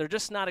offense. They're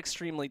just not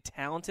extremely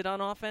talented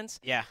on offense.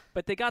 Yeah.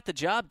 But they got the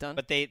job done.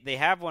 But they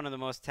have one of the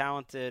most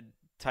talented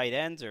tight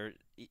ends or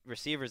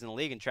receivers in the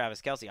league in Travis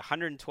Kelce,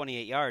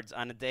 128 yards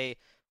on a day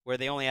where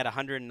they only had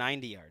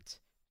 190 yards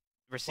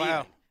receiving.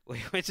 Wow.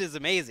 Which is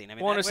amazing. I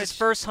mean, it's his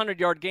first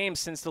 100-yard game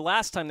since the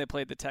last time they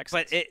played the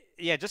Texans.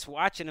 But just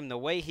watching him, the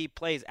way he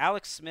plays,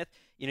 Alex Smith.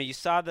 You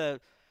saw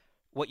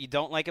what you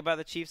don't like about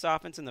the Chiefs'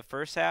 offense in the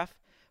first half,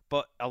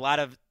 but a lot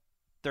of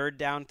third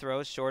down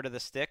throws short of the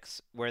sticks,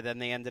 where then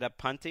they ended up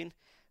punting.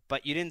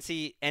 But you didn't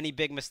see any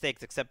big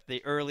mistakes except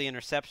the early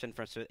interception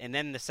from Smith. And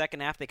then in the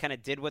second half, they kind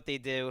of did what they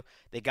do.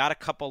 They got a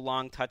couple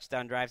long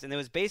touchdown drives, and it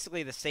was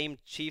basically the same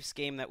Chiefs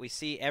game that we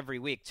see every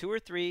week. 2 or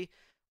 3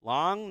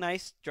 long,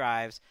 nice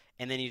drives,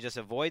 and then you just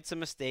avoid some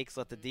mistakes,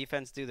 let the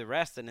defense do the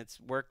rest, and it's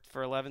worked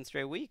for 11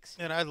 straight weeks.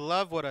 And I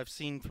love what I've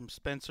seen from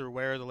Spencer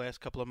Ware the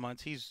last couple of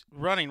months. He's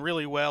running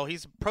really well.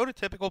 He's a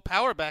prototypical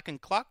power back and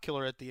clock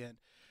killer at the end.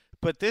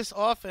 But this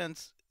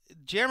offense,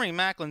 Jeremy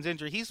Maclin's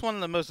injury, he's one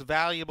of the most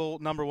valuable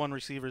number 1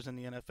 receivers in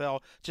the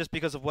NFL just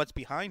because of what's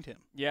behind him.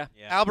 Yeah.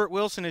 Albert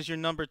Wilson is your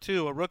number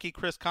 2. A rookie,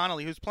 Chris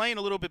Connolly, who's playing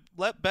a little bit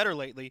better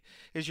lately,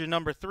 is your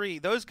number 3.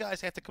 Those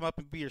guys have to come up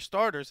and be your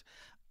starters.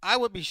 I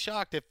would be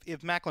shocked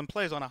if Maclin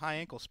plays on a high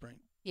ankle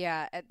sprain.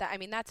 Yeah, I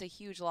mean, that's a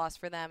huge loss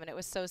for them, and it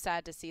was so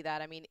sad to see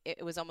that. I mean,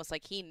 it was almost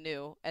like he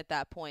knew at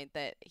that point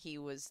that he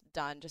was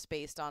done just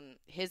based on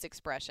his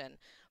expression.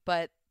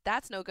 But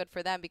that's no good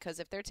for them because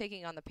if they're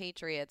taking on the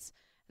Patriots,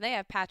 they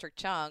have Patrick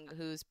Chung,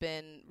 who's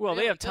been well,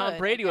 really they have Tom good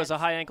Brady, who has a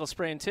high ankle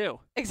sprain, too.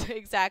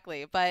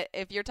 Exactly. But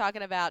if you're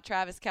talking about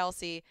Travis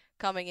Kelce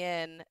coming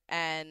in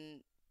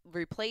and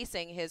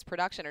replacing his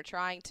production or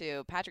trying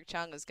to, Patrick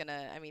Chung is going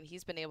to – I mean,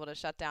 he's been able to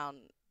shut down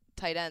 –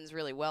 tight ends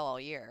really well all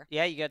year.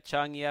 Yeah, you got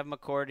Chung, you have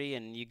McCourty,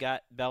 and you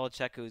got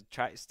Belichick who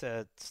tries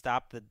to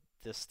stop the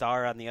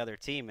star on the other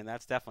team, and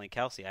that's definitely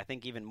Kelce. I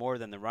think even more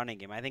than the running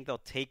game. I think they'll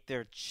take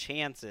their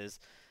chances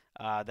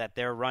that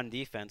their run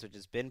defense, which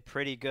has been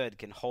pretty good,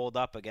 can hold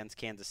up against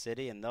Kansas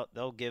City, and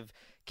they'll give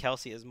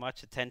Kelce as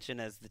much attention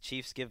as the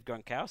Chiefs give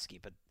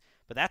Gronkowski. But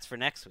that's for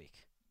next week.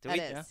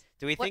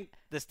 Do we think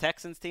this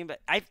Texans team?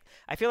 But I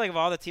feel like of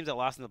all the teams that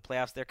lost in the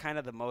playoffs, they're kind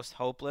of the most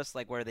hopeless,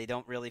 like where they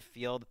don't really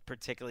field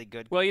particularly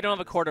good. Well, you don't have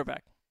a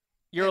quarterback.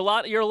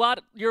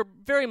 You're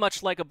very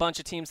much like a bunch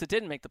of teams that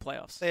didn't make the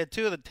playoffs. They had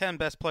 2 of the 10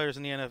 best players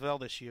in the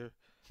NFL this year.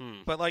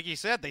 But like you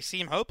said, they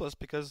seem hopeless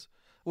because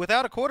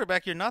without a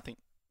quarterback, you're nothing.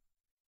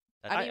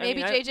 I mean,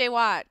 maybe J.J.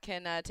 Watt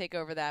can take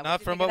over that.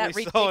 Not from what that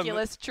we saw.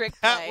 Ridiculous trick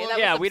play.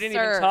 We didn't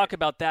even talk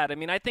about that. I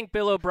mean, I think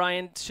Bill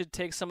O'Brien should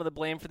take some of the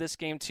blame for this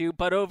game too.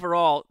 But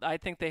overall, I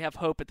think they have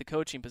hope at the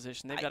coaching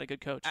position. They've got a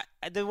good coach.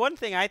 The one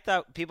thing I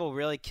thought people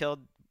really killed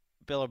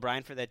Bill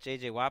O'Brien for that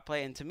J.J. Watt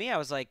play, and to me, I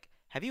was like,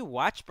 have you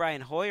watched Brian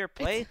Hoyer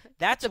play?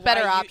 That's a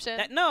better option.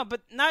 No,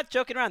 but not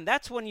joking around.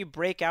 That's when you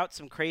break out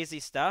some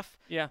crazy stuff.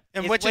 Yeah.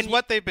 And which is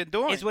what they've been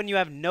doing. Is when you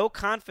have no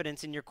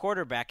confidence in your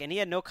quarterback, and he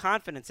had no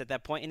confidence at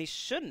that point, and he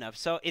shouldn't have.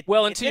 So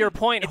to your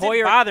point, Hoyer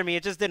didn't bother me.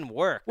 It just didn't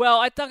work. Well,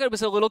 I thought it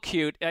was a little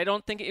cute. I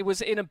don't think it was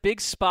in a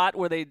big spot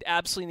where they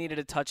absolutely needed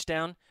a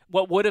touchdown.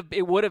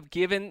 It would have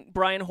given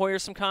Brian Hoyer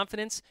some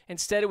confidence.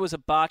 Instead, it was a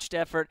botched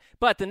effort.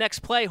 But the next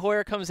play,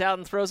 Hoyer comes out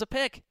and throws a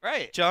pick.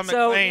 Right. John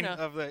McClain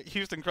of the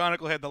Houston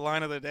Chronicle had the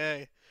line of the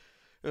day.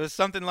 It was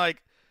something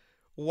like,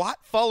 Watt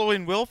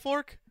following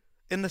Wilfork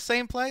in the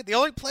same play? The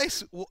only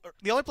place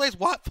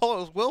Watt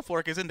follows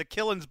Wilfork is into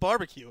Killen's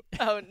barbecue.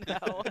 Oh,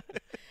 no.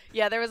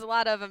 Yeah, there was a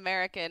lot of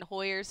American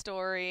Hoyer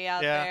story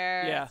out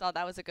there. Yeah. So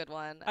that was a good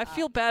one. I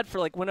feel bad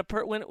for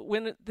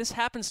when this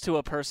happens to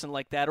a person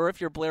like that, or if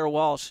you're Blair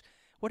Walsh,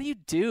 what do you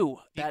do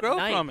that grow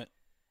night? from it.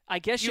 I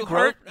guess you grow.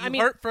 hurt.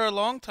 Hurt for a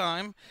long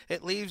time.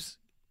 It leaves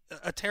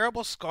a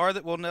terrible scar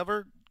that will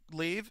never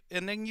leave,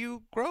 and then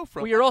you grow from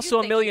it. Well, you're also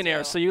a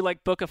millionaire, so you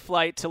book a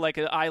flight to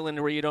an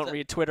island where you don't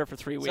read Twitter for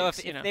 3 weeks.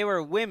 So if they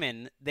were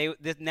women,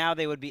 now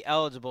they would be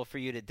eligible for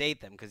you to date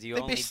them because you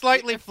they'd only be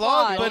slightly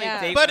flawed, but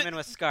date women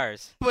with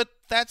scars. But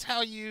that's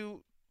how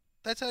you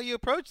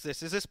approach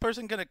this. Is this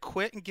person going to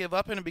quit and give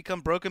up and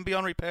become broken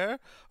beyond repair,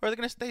 or are they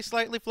going to stay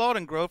slightly flawed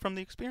and grow from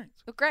the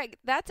experience? Well, Greg,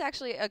 that's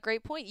actually a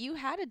great point. You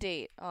had a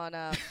date on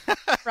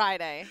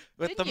Friday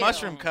with the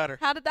mushroom cutter.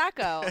 How did that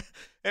go?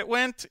 It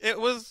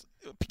was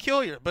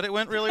peculiar, but it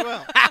went really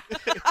well.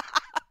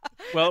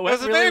 Well, it went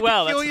was really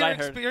well. It was a That's very what I peculiar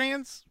heard.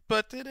 experience,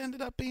 but it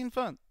ended up being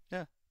fun.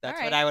 Yeah.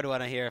 That's what I would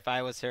want to hear if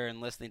I was her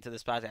and listening to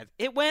this podcast.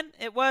 It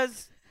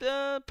was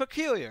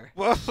peculiar.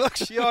 Well, look,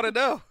 she ought to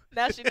know.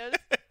 Now she knows.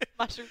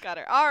 Mushroom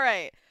cutter. All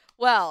right.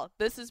 Well,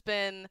 this has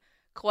been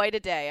quite a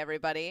day,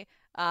 everybody.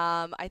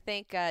 I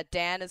think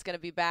Dan is going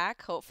to be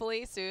back,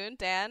 hopefully, soon.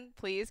 Dan,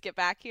 please get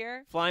back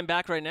here. Flying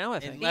back right now, I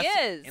think. He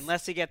is.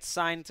 Unless he gets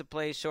signed to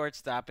play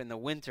shortstop in the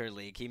Winter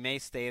League. He may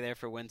stay there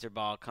for winter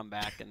ball, come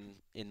back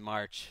in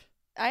March.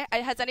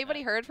 Has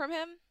anybody heard from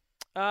him?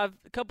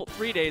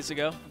 3 days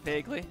ago,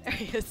 vaguely.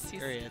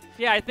 Period.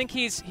 Yeah, I think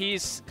he's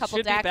should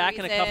be back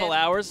in a couple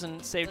hours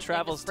and safe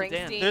travels to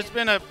Dan. There's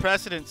been a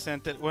precedent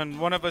set that when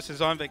one of us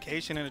is on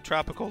vacation in a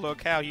tropical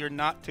locale, you're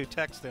not to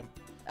text them.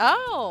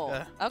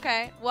 Oh,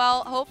 okay.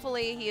 Well,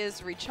 hopefully he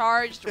is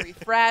recharged,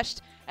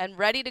 refreshed, and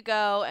ready to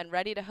go and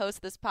ready to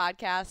host this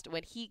podcast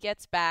when he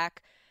gets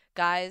back.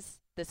 Guys,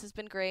 this has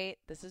been great.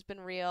 This has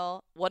been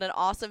real. What an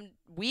awesome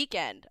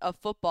weekend of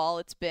football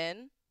it's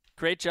been.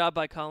 Great job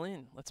by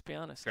Colleen, let's be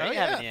honest. Great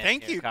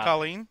Thank you,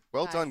 Colleen.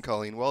 Well done,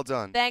 Colleen. Well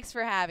done. Thanks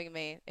for having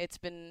me. It's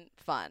been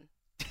fun.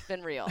 It's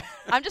been real.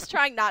 I'm just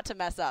trying not to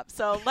mess up.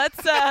 So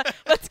let's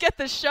get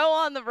the show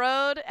on the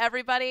road.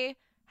 Everybody,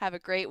 have a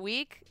great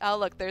week. Oh,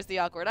 look, there's the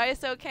awkward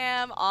ISO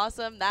cam.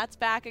 Awesome. That's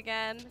back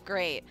again.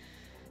 Great.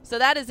 So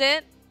that is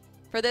it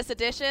for this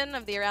edition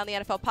of the Around the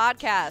NFL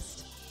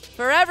podcast.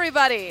 For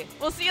everybody,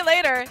 we'll see you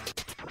later.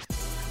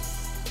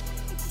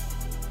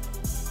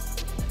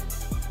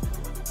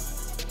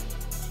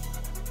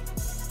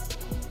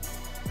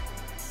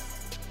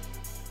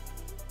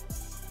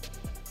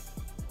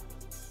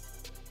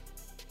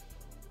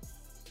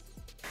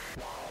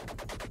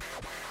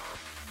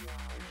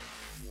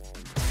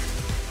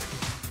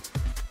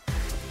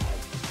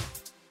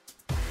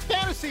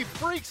 Fantasy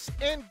freaks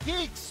and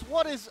geeks,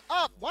 what is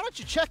up? Why don't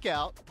you check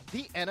out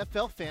the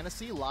NFL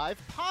Fantasy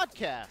Live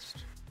podcast?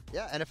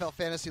 Yeah, NFL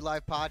Fantasy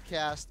Live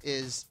podcast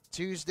is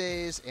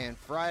Tuesdays and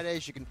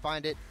Fridays. You can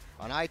find it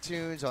on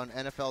iTunes, on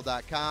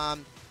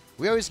NFL.com.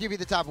 We always give you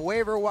the top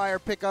waiver wire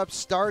pickups,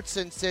 starts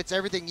and sits,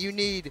 everything you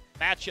need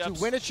matchups,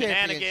 to win a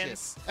championship.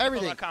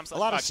 Everything. A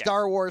lot of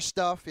Star Wars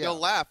stuff. Yeah. You'll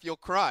laugh. You'll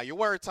cry. You'll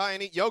wear a tie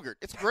and eat yogurt.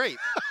 It's great.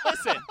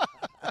 Listen.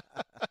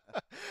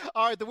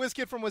 All right, the whiz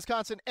kid from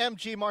Wisconsin,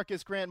 MG,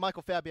 Marcus Grant,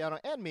 Michael Fabiano,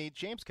 and me,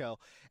 James Coe,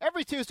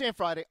 every Tuesday and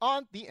Friday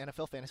on the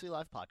NFL Fantasy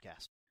Live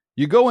podcast.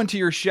 You go into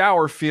your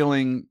shower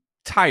feeling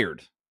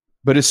tired,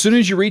 but as soon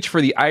as you reach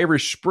for the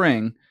Irish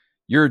Spring,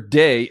 your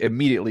day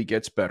immediately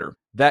gets better.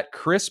 That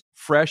crisp,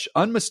 fresh,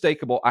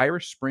 unmistakable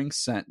Irish Spring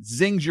scent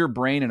zings your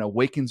brain and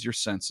awakens your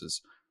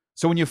senses.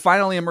 So when you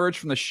finally emerge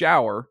from the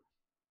shower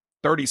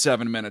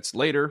 37 minutes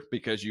later,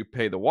 because you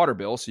pay the water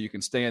bill so you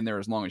can stay in there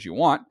as long as you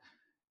want,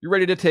 you're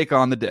ready to take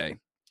on the day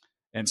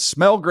and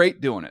smell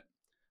great doing it.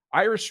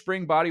 Irish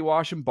Spring Body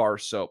Wash and Bar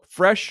Soap.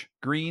 Fresh,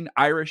 green,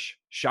 Irish.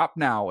 Shop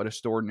now at a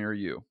store near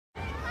you.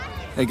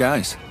 Hey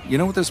guys, you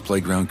know what this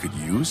playground could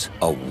use?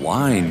 A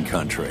wine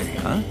country,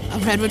 huh? A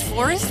redwood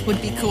forest would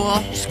be cool.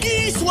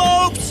 Ski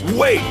slopes!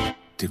 Wait!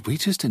 Did we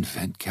just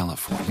invent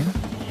California?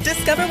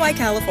 Discover why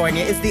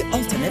California is the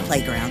ultimate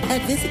playground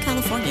at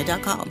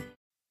visitcalifornia.com.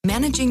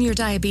 Managing your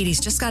diabetes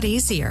just got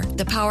easier.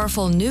 The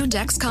powerful new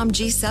Dexcom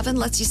G7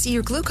 lets you see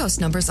your glucose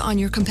numbers on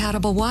your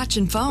compatible watch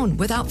and phone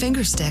without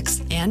finger sticks.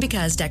 And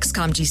because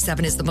Dexcom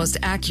G7 is the most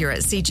accurate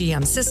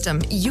CGM system,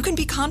 you can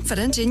be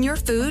confident in your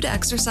food,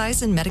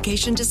 exercise, and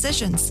medication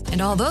decisions.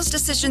 And all those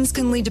decisions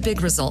can lead to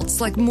big results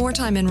like more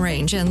time in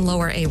range and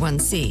lower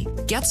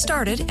A1C. Get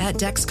started at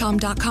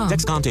Dexcom.com.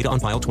 Dexcom data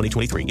on file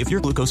 2023. If your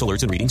glucose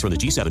alerts and readings from the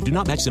G7 do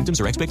not match symptoms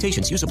or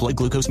expectations, use a blood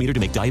glucose meter to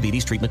make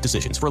diabetes treatment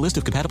decisions. For a list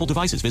of compatible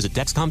devices, visit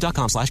Dexcom.com/compatibility.